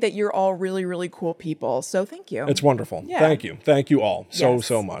just think that you're all really, really cool people. So thank you. it's wonderful. Yeah. Thank you. Thank you all so, Yes.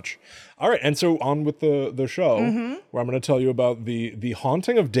 so much. All right. And so on with the show, where I'm going to tell you about the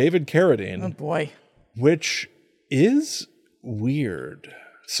haunting of David Carradine. Oh boy. Which is weird.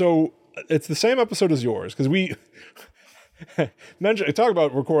 So it's the same episode as yours, because we talk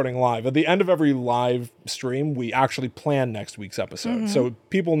about recording live. At the end of every live stream, we actually plan next week's episode. So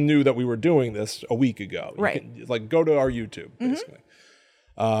people knew that we were doing this a week ago. You Right. can, like, go to our YouTube, basically.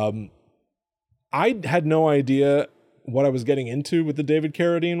 I had no idea what I was getting into with the David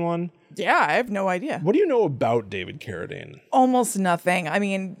Carradine one. Yeah, I have no idea. What do you know about David Carradine? Almost nothing. I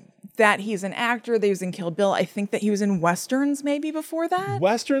mean, that he's an actor, that he was in Kill Bill. I think that he was in Westerns maybe before that.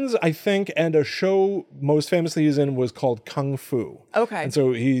 Westerns, I think, and a show most famously he's in was called Kung Fu. Okay. And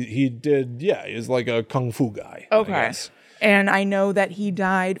so he did, he's like a Kung Fu guy. I Okay. guess. And I know that he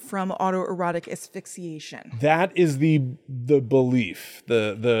died from autoerotic asphyxiation. That is the belief.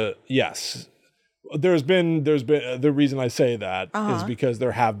 Yes. There's been the reason I say that is because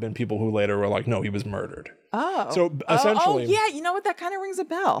there have been people who later were like, no, he was murdered. Oh. So essentially. Oh, yeah. You know what? That kind of rings a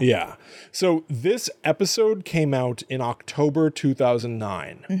bell. Yeah. So this episode came out in October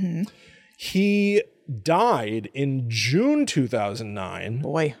 2009. He died in June 2009.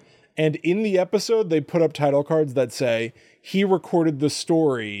 Boy. And in the episode, they put up title cards that say he recorded the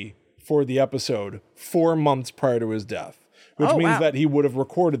story for the episode 4 months prior to his death, which Oh, means wow. that he would have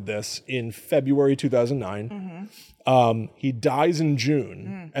recorded this in February 2009. He dies in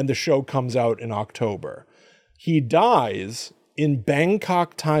June, and the show comes out in October. He dies in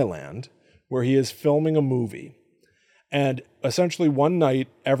Bangkok, Thailand, where he is filming a movie. And essentially one night,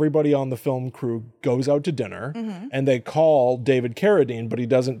 everybody on the film crew goes out to dinner, and they call David Carradine, but he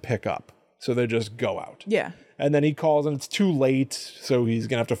doesn't pick up. So they just go out. Yeah. And then he calls, and it's too late, so he's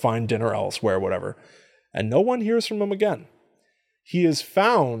going to have to find dinner elsewhere, whatever. And no one hears from him again. He is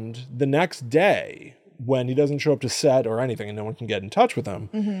found the next day when he doesn't show up to set or anything, and no one can get in touch with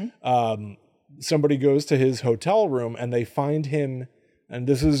him. Somebody goes to his hotel room, and they find him, and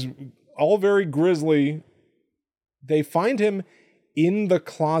this is all very grisly. They find him in the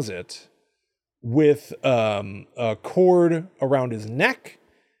closet with a cord around his neck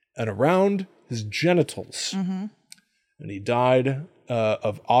and around his genitals. And he died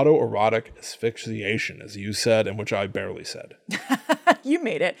of autoerotic asphyxiation, as you said, and which I barely said. You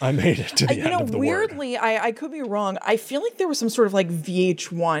made it. I made it to the end of the word. Weirdly, I could be wrong. I feel like there was some sort of like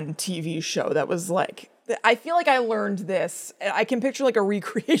VH1 TV show that was like, I feel like I learned this. I can picture like a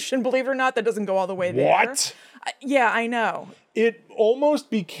recreation, believe it or not, that doesn't go all the way there. What? Yeah, I know. It almost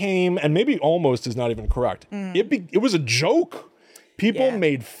became, and maybe almost is not even correct. It was a joke. People Yeah.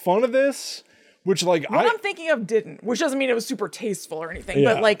 made fun of this, which like What I'm thinking of didn't, which doesn't mean it was super tasteful or anything,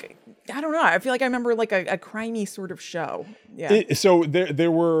 but Yeah. like, I don't know. I feel like I remember like a crimey sort of show. Yeah. So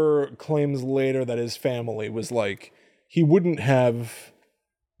there were claims later that his family was like, he wouldn't have.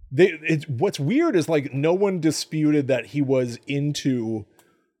 What's weird is like no one disputed that he was into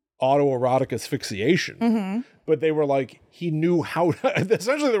autoerotic asphyxiation, but they were like, he knew how to,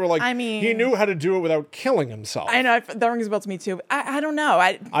 essentially they were like, I mean- he knew how to do it without killing himself. I know that rings a bell to me too. I don't know.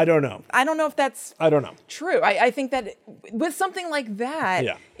 I don't know. I don't know if that's I don't know. true. I think that with something like that,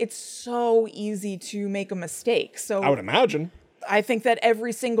 Yeah. it's so easy to make a mistake. So I would imagine. I think that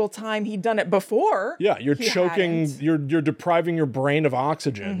every single time he'd done it before. Yeah, you're he choking, hadn't. you're depriving your brain of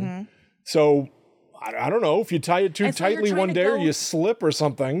oxygen. So I don't know, if you tie it too And so you're tightly trying one to day or go- you slip or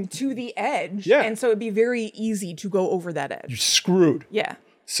something, To the edge. Yeah. And so it'd be very easy to go over that you're edge. screwed. Yeah.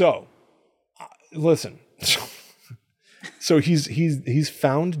 So, listen. So he's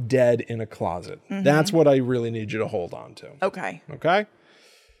found dead in a closet. That's what I really need you to hold on to. Okay. Okay?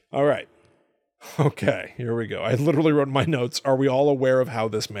 All right. Okay, here we go. I literally wrote in my notes, are we all aware of how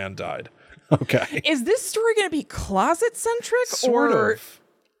this man died? Okay. Is this story going to be closet centric Sort or of.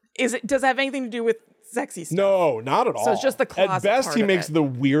 does it have anything to do with sexy stuff? No, not at all. So it's just the closet At best, part he of makes it. the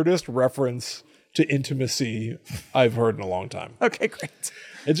weirdest reference to intimacy I've heard in a long time. Okay, great.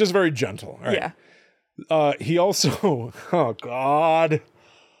 It's just very gentle. All right. Yeah. He also, oh God.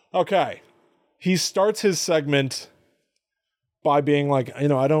 Okay. He starts his segment by being like,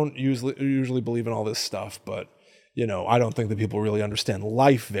 I don't usually believe in all this stuff, but, I don't think that people really understand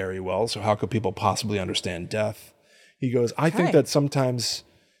life very well. So how could people possibly understand death? He goes, I think that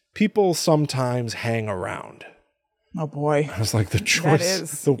people sometimes hang around. Oh boy. I was like, the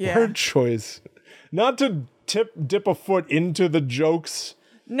choice, word choice, not to dip a foot into the jokes.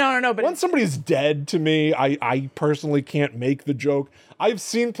 No, but Once somebody's dead, to me, I personally can't make the joke. I've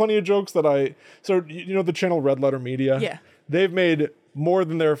seen plenty of jokes that the channel Red Letter Media? Yeah. They've made more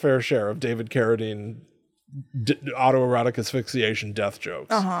than their fair share of David Carradine autoerotic asphyxiation death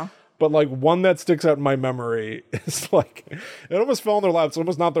jokes. But like one that sticks out in my memory is like, it almost fell in their lap. It's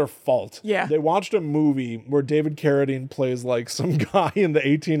almost not their fault. Yeah. They watched a movie where David Carradine plays like some guy in the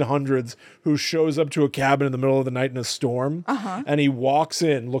 1800s who shows up to a cabin in the middle of the night in a storm. And he walks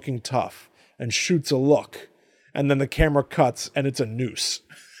in looking tough and shoots a look. And then the camera cuts and it's a noose.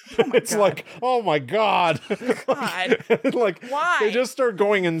 It's like, oh my God. God. Like, Why? they just start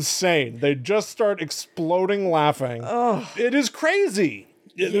going insane. They just start exploding laughing. It is crazy.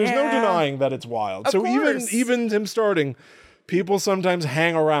 There's no denying that it's wild. Of So course. even him starting, people sometimes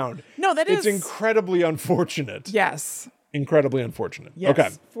hang around. No, It's incredibly unfortunate. Yes. Incredibly unfortunate. Yes. Okay.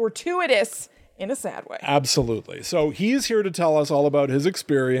 Fortuitous in a sad way. Absolutely. So he's here to tell us all about his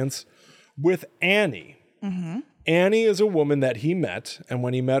experience with Annie. Annie is a woman that he met, and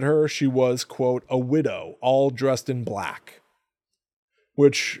when he met her, she was, quote, a widow, all dressed in black.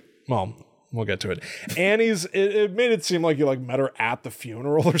 Which, well, we'll get to it. Annie's, it made it seem like you met her at the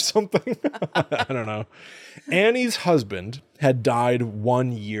funeral or something. I don't know. Annie's husband had died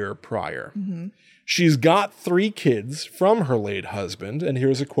 1 year prior. She's got 3 kids from her late husband, and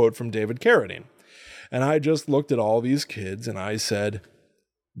here's a quote from David Carradine. And I just looked at all these kids and I said,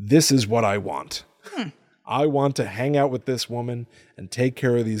 this is what I want. I want to hang out with this woman and take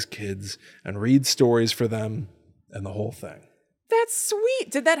care of these kids and read stories for them and the whole thing. That's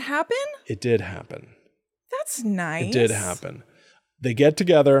sweet. Did that happen? It did happen. That's nice. It did happen. They get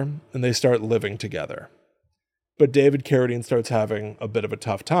together and they start living together. But David Carradine starts having a bit of a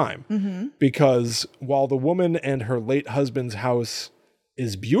tough time because while the woman and her late husband's house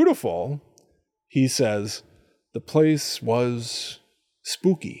is beautiful, he says the place was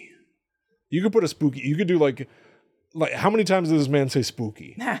spooky. You could put a spooky, you could do like how many times does this man say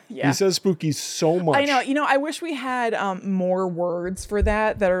spooky? Yeah. He says spooky so much. I know. I wish we had more words for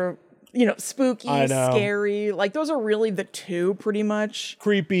that are, spooky, scary. Like those are really the two pretty much.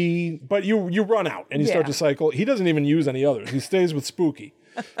 Creepy, but you run out and you start to cycle. He doesn't even use any others. He stays with spooky.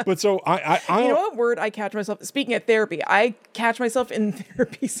 But so I you know what word I catch myself, speaking of therapy, I catch myself in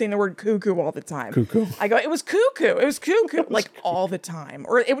therapy saying the word cuckoo all the time. Cuckoo? I go, it was cuckoo, like all the time.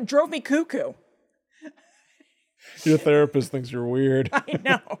 Or it drove me cuckoo. Your therapist thinks you're weird. I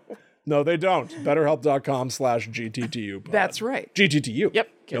know. No, they don't. BetterHelp.com/GTTU pod. That's right. GTTU. Yep.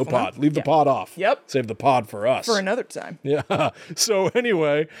 No Careful pod. now. Leave the pod off. Yep. Save the pod for us. For another time. Yeah. So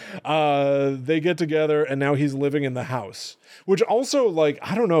anyway, they get together and now he's living in the house. Which also,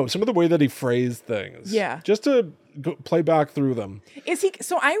 I don't know, some of the way that he phrased things. Yeah. Just to play back through them. Is he,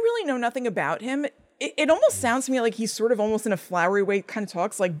 so I really know nothing about him. It almost sounds to me like he's sort of almost in a flowery way kind of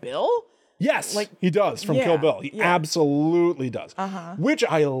talks like Bill. Yes, he does from Kill Bill. He absolutely does. Which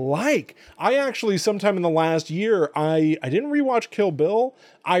I like. I actually, sometime in the last year, I didn't rewatch Kill Bill.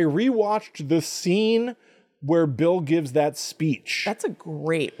 I rewatched the scene where Bill gives that speech. That's a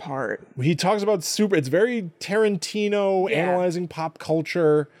great part. He talks about it's very Tarantino, analyzing pop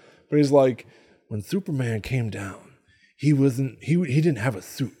culture. But he's like, when Superman came down, he didn't have a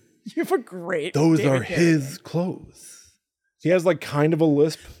suit. You have a great Those David are his clothes. He has kind of a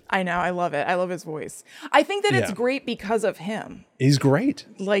lisp. I know. I love it. I love his voice. I think that it's great because of him. He's great.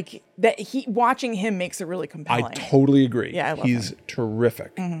 Watching him makes it really compelling. I totally agree. Yeah, I love He's him.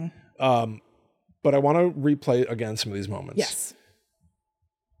 terrific. But I want to replay again some of these moments. Yes.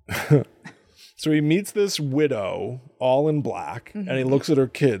 So he meets this widow, all in black, and he looks at her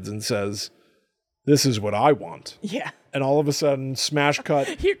kids and says, this is what I want. Yeah. And all of a sudden, smash cut.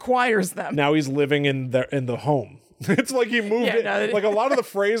 He acquires them. Now he's living in the home. It's like he moved in. A lot of the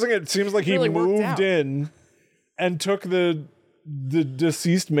phrasing, it seems like he really moved in and took the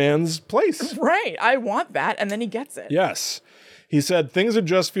deceased man's place. Right. I want that. And then he gets it. Yes. He said things would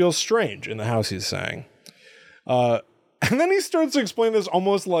just feel strange in the house, he's saying. And then he starts to explain this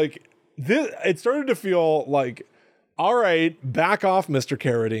almost like this. It started to feel like, all right, back off, Mr.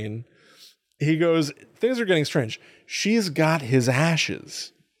 Carradine. He goes, things are getting strange. She's got his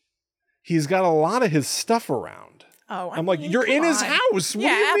ashes. He's got a lot of his stuff around. Oh, I'm like, you're in his house. What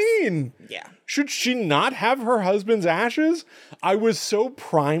do you mean? Yeah. Should she not have her husband's ashes? I was so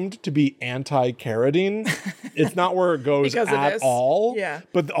primed to be anti-Carradine. It's not where it goes at all. Yeah.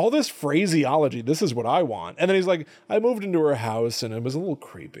 But all this phraseology, this is what I want. And then he's like, I moved into her house and it was a little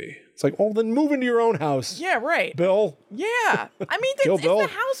creepy. It's like, oh, then move into your own house. Yeah, right. Bill. Yeah. I mean, it's Bill. the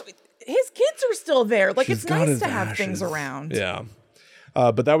house. His kids are still there. Like, She's it's got nice to his have ashes. things around. Yeah.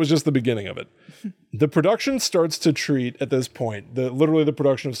 But that was just the beginning of it. The production starts to treat, at this point, literally the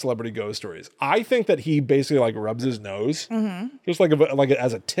production of Celebrity Ghost Stories. I think that he basically like rubs his nose, just like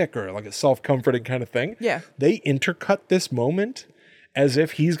as a tick or like a self-comforting kind of thing. Yeah. They intercut this moment as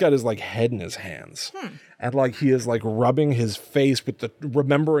if he's got his like head in his hands. And like he is like rubbing his face with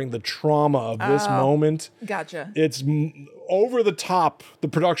remembering the trauma of this moment. Gotcha. It's over the top, the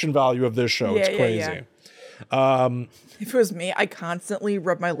production value of this show. It's crazy. If it was me, I constantly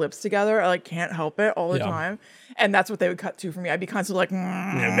rub my lips together. I like can't help it all the time. And that's what they would cut to for me. I'd be constantly like,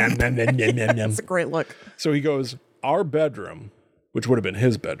 it's a great look. So he goes, our bedroom, which would have been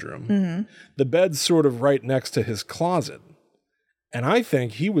his bedroom, the bed's sort of right next to his closet. And I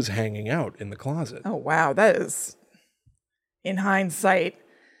think he was hanging out in the closet. Oh, wow. That is, in hindsight,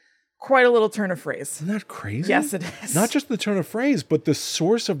 quite a little turn of phrase. Isn't that crazy? Yes, it is. Not just the turn of phrase, but the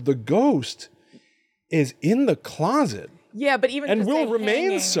source of the ghost is in the closet. Yeah, but even and will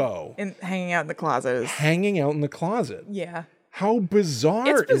remain so. Hanging out in the closet is hanging out in the closet. Yeah. How bizarre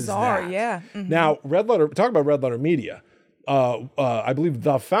is that? It's bizarre, yeah. Mm-hmm. Now, talk about Red Letter Media. I believe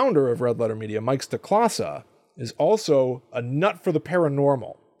the founder of Red Letter Media, Mike Stacklasa, is also a nut for the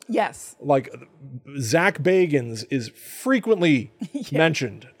paranormal. Yes. Like Zach Bagans is frequently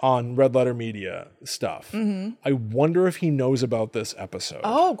mentioned on Red Letter Media stuff. I wonder if he knows about this episode.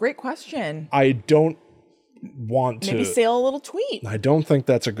 Oh, great question. I don't want to. Maybe sail a little tweet. I don't think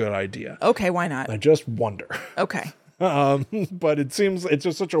that's a good idea. Okay, why not? I just wonder. Okay. But it seems it's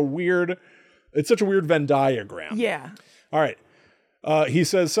just such a weird Venn diagram. Yeah. All right. He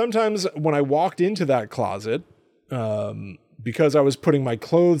says, sometimes when I walked into that closet, because I was putting my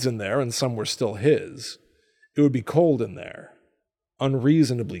clothes in there and some were still his, it would be cold in there.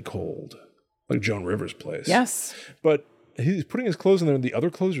 Unreasonably cold. Like Joan Rivers' place. Yes. But he's putting his clothes in there and the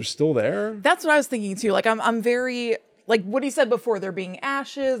other clothes are still there? That's what I was thinking too. Like I'm very, like what he said before, there being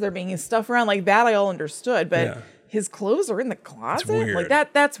ashes, there being his stuff around, like that I all understood. But his clothes are in the closet? Weird.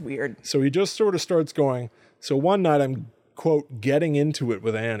 Like that's weird. So he just sort of starts going, so one night I'm, quote, getting into it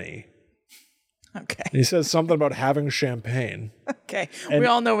with Annie. Okay. And he says something about having champagne. Okay. We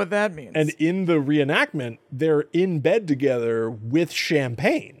all know what that means. And in the reenactment, they're in bed together with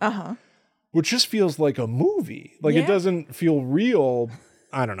champagne. Uh-huh. Which just feels like a movie. Like it doesn't feel real.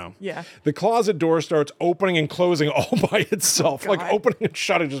 I don't know. Yeah. The closet door starts opening and closing all by itself. Oh, like opening and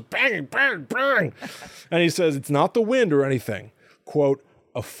shutting, just bang, bang, bang. And he says, it's not the wind or anything. Quote,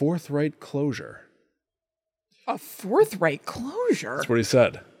 a forthright closure. A forthright closure? That's what he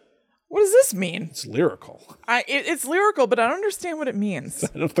said. What does this mean? It's lyrical. It's lyrical, but I don't understand what it means.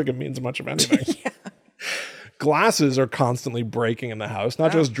 I don't think it means much of anything. Glasses are constantly breaking in the house,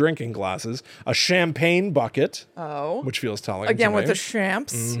 not just drinking glasses. A champagne bucket, which feels telling. Again, with the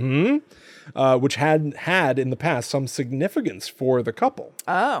champs. Which had in the past some significance for the couple.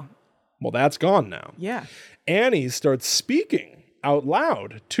 Oh. Well, that's gone now. Yeah. Annie starts speaking out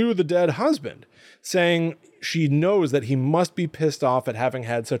loud to the dead husband, saying she knows that he must be pissed off at having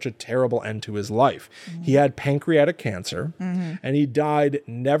had such a terrible end to his life. He had pancreatic cancer, and he died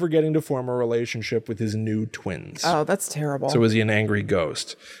never getting to form a relationship with his new twins. Oh, that's terrible. So is he an angry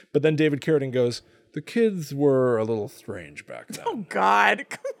ghost? But then David Carradine goes, the kids were a little strange back then. Oh, God.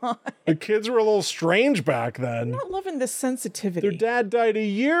 Come on. The kids were a little strange back then. I'm not loving this sensitivity. Their dad died a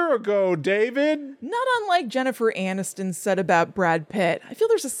year ago, David. Not unlike Jennifer Aniston said about Brad Pitt. I feel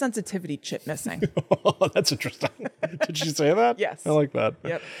there's a sensitivity chip missing. Oh, that's interesting. Did she say that? Yes. I like that.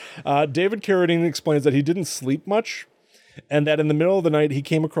 Yep. David Carradine explains that he didn't sleep much and that in the middle of the night he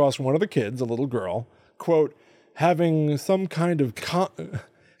came across one of the kids, a little girl, quote, having some kind of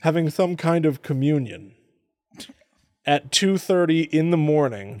communion at 2:30 in the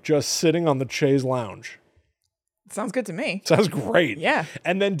morning, just sitting on the chaise lounge. Sounds good to me. Sounds great. Yeah.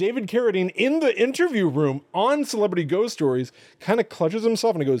 And then David Carradine in the interview room on Celebrity Ghost Stories kind of clutches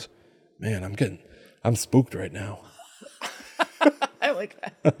himself and he goes, man, I'm getting I'm spooked right now. I like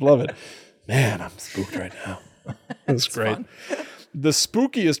that. I love it. Man, I'm spooked right now. That's great. Fun. The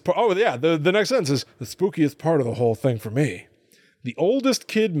spookiest part. Oh, yeah. The next sentence is the spookiest part of the whole thing for me. The oldest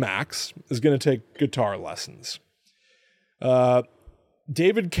kid, Max, is going to take guitar lessons.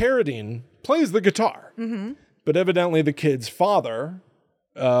 David Carradine plays the guitar, but evidently the kid's father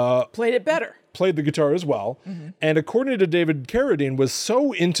Played it better. played the guitar as well. And according to David Carradine, was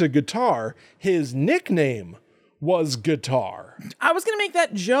so into guitar, his nickname was Guitar. I was going to make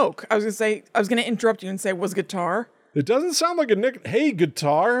that joke. I was going to interrupt you and say, was guitar? It doesn't sound like a nick. Hey,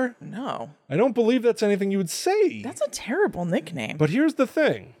 Guitar. No. I don't believe that's anything you would say. That's a terrible nickname. But here's the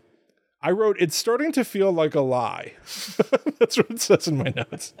thing. I wrote, it's starting to feel like a lie. That's what it says in my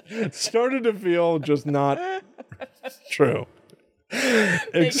notes. It started to feel just not true.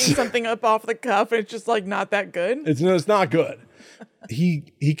 Making something up off the cuff and it's just like not that good. It's not good.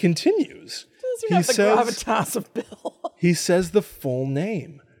 He continues. Doesn't have the gravitas of Bill. He says the full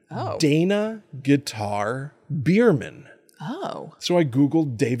name. Oh. Dana Guitar Bierman. Oh. So I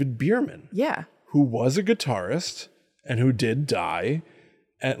Googled David Bierman, Yeah. who was a guitarist and who did die,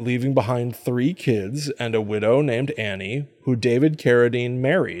 leaving behind 3 kids and a widow named Annie, who David Carradine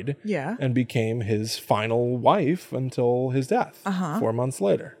married Yeah. and became his final wife until his death 4 months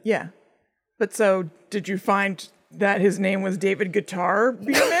later. Yeah. But so did you find that his name was David Guitar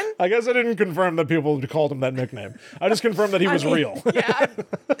Bierman? I guess I didn't confirm that people called him that nickname. I just confirmed that he was real. Yeah.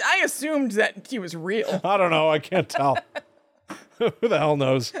 I assumed that he was real. I don't know. I can't tell. Who the hell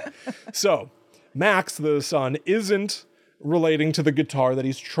knows? So, Max, the son, isn't relating to the guitar that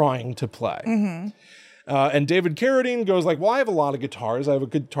he's trying to play. And David Carradine goes like, well, I have a lot of guitars. I have a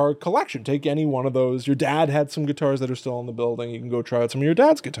guitar collection. Take any one of those. Your dad had some guitars that are still in the building. You can go try out some of your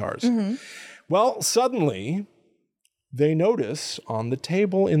dad's guitars. Well, suddenly, they notice on the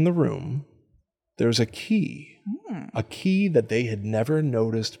table in the room, there's a key. A key that they had never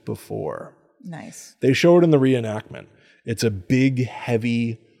noticed before. Nice. They show it in the reenactment. It's a big,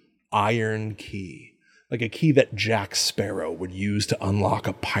 heavy iron key. Like a key that Jack Sparrow would use to unlock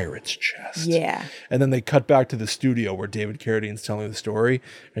a pirate's chest. Yeah. And then they cut back to the studio where David Carradine's telling the story,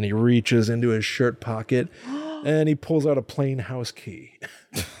 and he reaches into his shirt pocket and he pulls out a plain house key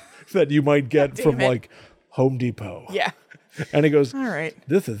that you might get from like Home Depot. Yeah. And he goes, All right.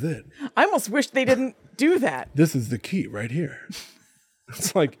 This is it. I almost wish they didn't do that. This is the key right here.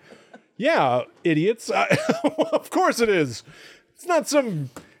 It's like, yeah, idiots. Of course it is. It's not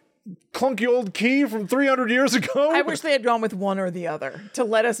some clunky old key from 300 years ago. I wish they had gone with one or the other to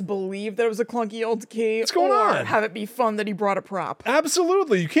let us believe that it was a clunky old key. What's going on? Have it be fun that he brought a prop.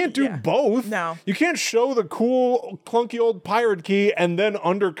 Absolutely. You can't do both. No. You can't show the cool, clunky old pirate key and then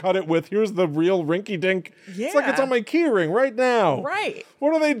undercut it with, here's the real rinky-dink. Yeah. It's like it's on my key ring right now. Right.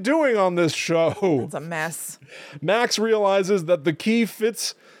 What are they doing on this show? It's a mess. Max realizes that the key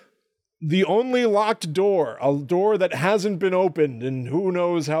fits the only locked door, a door that hasn't been opened in who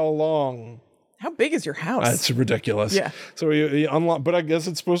knows how long. How big is your house? That's ridiculous. Yeah. So he unlocks, but I guess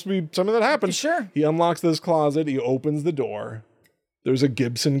it's supposed to be something that happens. Sure. He unlocks this closet. He opens the door. There's a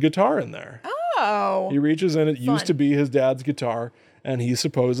Gibson guitar in there. Oh. He reaches in. It Fun. used to be his dad's guitar, and he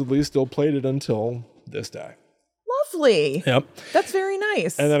supposedly still played it until this day. Lovely. Yep. That's very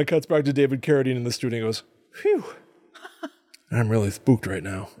nice. And then it cuts back to David Carradine in the studio and goes, phew, I'm really spooked right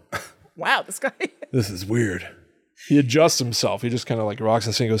now. Wow, this guy. This is weird. He adjusts himself. He just kind of like rocks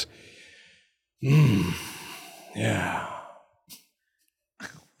and goes, yeah.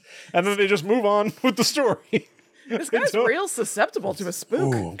 And then they just move on with the story. This guy's real susceptible to a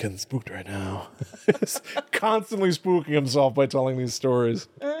spook. Ooh, I'm getting spooked right now. He's constantly spooking himself by telling these stories.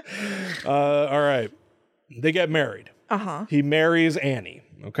 All right. They get married. He marries Annie,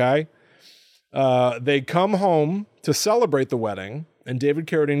 okay? They come home to celebrate the wedding, and David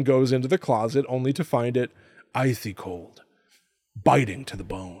Carradine goes into the closet only to find it icy cold, biting to the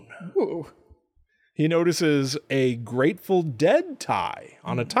bone. Ooh. He notices a Grateful Dead tie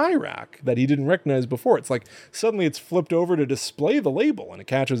on a tie rack that he didn't recognize before. It's like suddenly it's flipped over to display the label, and it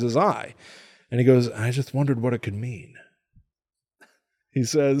catches his eye. And he goes, I just wondered what it could mean. He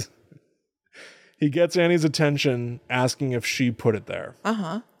says, he gets Annie's attention asking if she put it there.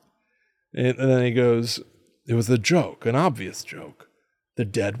 And then he goes, it was a joke, an obvious joke. The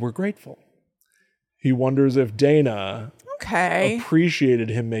dead were grateful. He wonders if Dana appreciated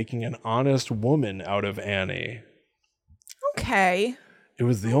him making an honest woman out of Annie. Okay. It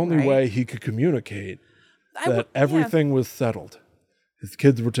was the only way he could communicate that everything was settled. His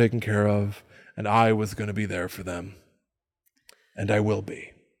kids were taken care of, and I was going to be there for them. And I will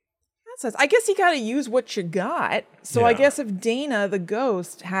be. says, I guess you got to use what you got. So I Yeah. guess if Dana, the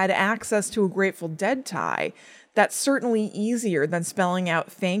ghost, had access to a Grateful Dead tie, that's certainly easier than spelling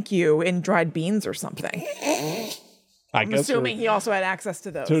out thank you in dried beans or something. I I'm guess assuming he also had access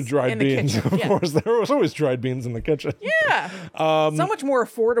to those. to dried in the beans. kitchen. Of Yeah. course, there was always dried beans in the kitchen. Yeah. So much more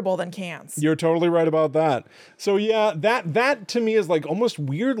affordable than cans. You're totally right about that. So yeah, that to me is like almost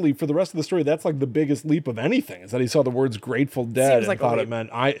weirdly for the rest of the story, that's like the biggest leap of anything, is that he saw the words Grateful Dead Seems and like a thought it leap.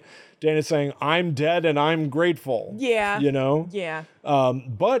 meant Dana's saying, I'm dead and I'm grateful. Yeah. You know? Yeah.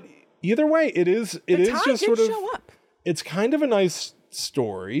 But either way, it is The tie just did sort of show up. it's kind of a nice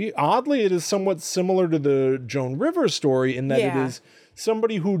story. Oddly, it is somewhat similar to the Joan Rivers story in that it Yeah. is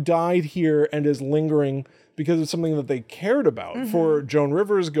somebody who died here and is lingering because of something that they cared about. Mm-hmm. For Joan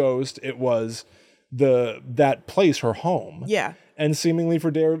Rivers' ghost, it was that place, her home. Yeah. And seemingly for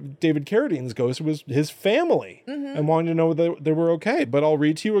David Carradine's ghost, it was his family and wanting to know that they were okay. But I'll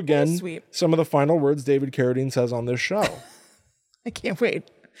read to you again sweet. some of the final words David Carradine says on this show. I can't wait.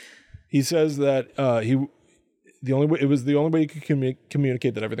 He says that it was the only way he could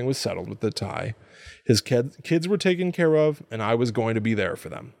communicate that everything was settled with the tie. His kids were taken care of, and I was going to be there for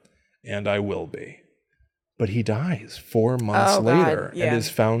them, and I will be. But he dies 4 months Oh, God, later yeah. and is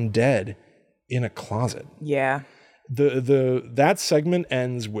found dead in a closet. Yeah. That segment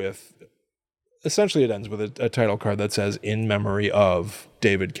ends with essentially it ends with a title card that says "In memory of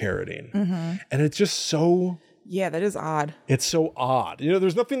David Carradine," and it's just so. Yeah, that is odd. It's so odd. You know,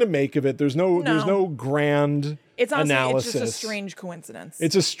 there's nothing to make of it. There's no grand It's honestly, analysis. it's just a strange coincidence.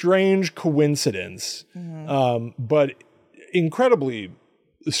 It's a strange coincidence, but incredibly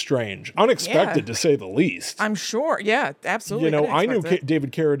strange, unexpected to say the least. I'm sure. Yeah, absolutely. You know, I knew expect it.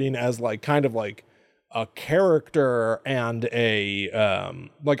 David Carradine as like kind of like a character and a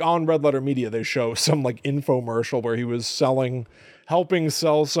like on Red Letter Media they show some like infomercial where he was helping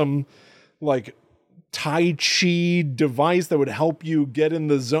sell some like Tai Chi device that would help you get in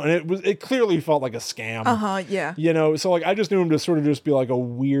the zone. And it clearly felt like a scam. Yeah. You know, so like I just knew him to sort of just be like a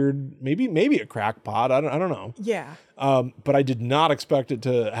weird, maybe a crackpot. I don't know. Yeah. But I did not expect it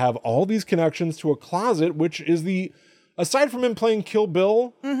to have all these connections to a closet, which is aside from him playing Kill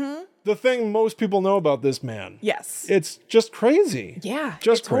Bill, the thing most people know about this man. Yes. It's just crazy. Yeah,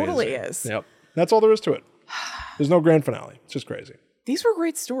 Just it totally crazy. is. Yep. That's all there is to it. There's no grand finale. It's just crazy. These were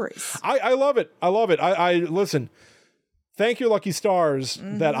great stories. I love it. I love it. I listen. Thank you, lucky stars,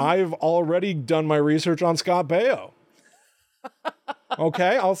 that I've already done my research on Scott Baio.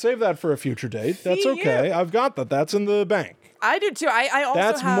 Okay, I'll save that for a future date. That's okay. you. I've got that. That's in the bank. I did too. I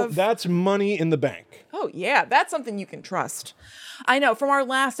also have. That's money in the bank. Oh yeah, that's something you can trust. I know. From our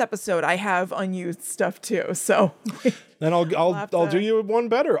last episode, I have unused stuff too. So. And I'll do you one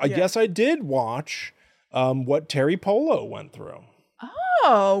better. I Yeah. guess I did watch what Terry Polo went through.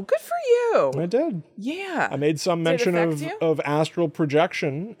 Oh, good for you. I did. Yeah. I made some Did it mention affect you? of astral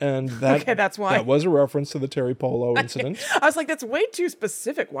projection, and that Okay, that's why. that was a reference to the Terry Polo incident. I was like, that's way too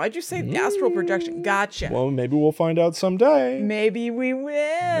specific. Why'd you say astral projection? Gotcha. Well, maybe we'll find out someday. Maybe we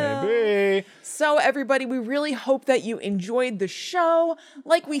will. Maybe. So, everybody, we really hope that you enjoyed the show.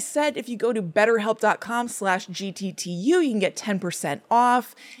 Like we said, if you go to betterhelp.com/GTTU, you can get 10%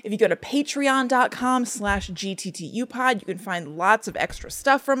 off. If you go to patreon.com/GTTUpod, you can find lots of extra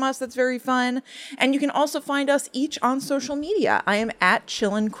stuff from us that's very fun. And you can also find us each on social media. I am at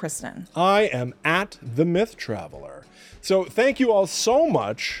Chillin' Kristen. I am at The Myth Traveler. So thank you all so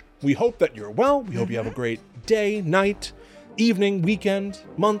much. We hope that you're well. We hope you have a great day, night, evening, weekend,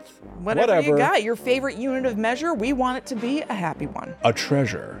 month, Whatever you got, your favorite unit of measure, we want it to be a happy one. A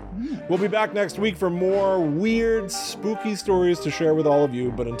treasure. We'll be back next week for more weird, spooky stories to share with all of you.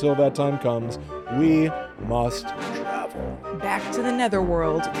 But until that time comes, we must travel. Back to the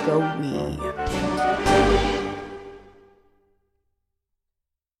netherworld go we.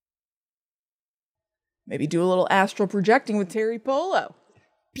 Maybe do a little astral projecting with Terry Polo.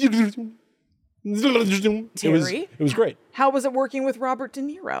 Terry? It was great. How was it working with Robert De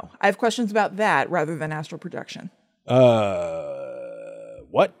Niro? I have questions about that rather than astral projection.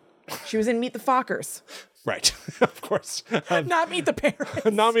 What? She was in Meet the Fockers. Right. Of course. Not Meet the Parents.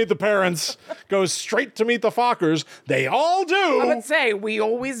 Not Meet the Parents. Goes straight to Meet the Fockers. They all do. I would say we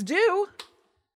always do.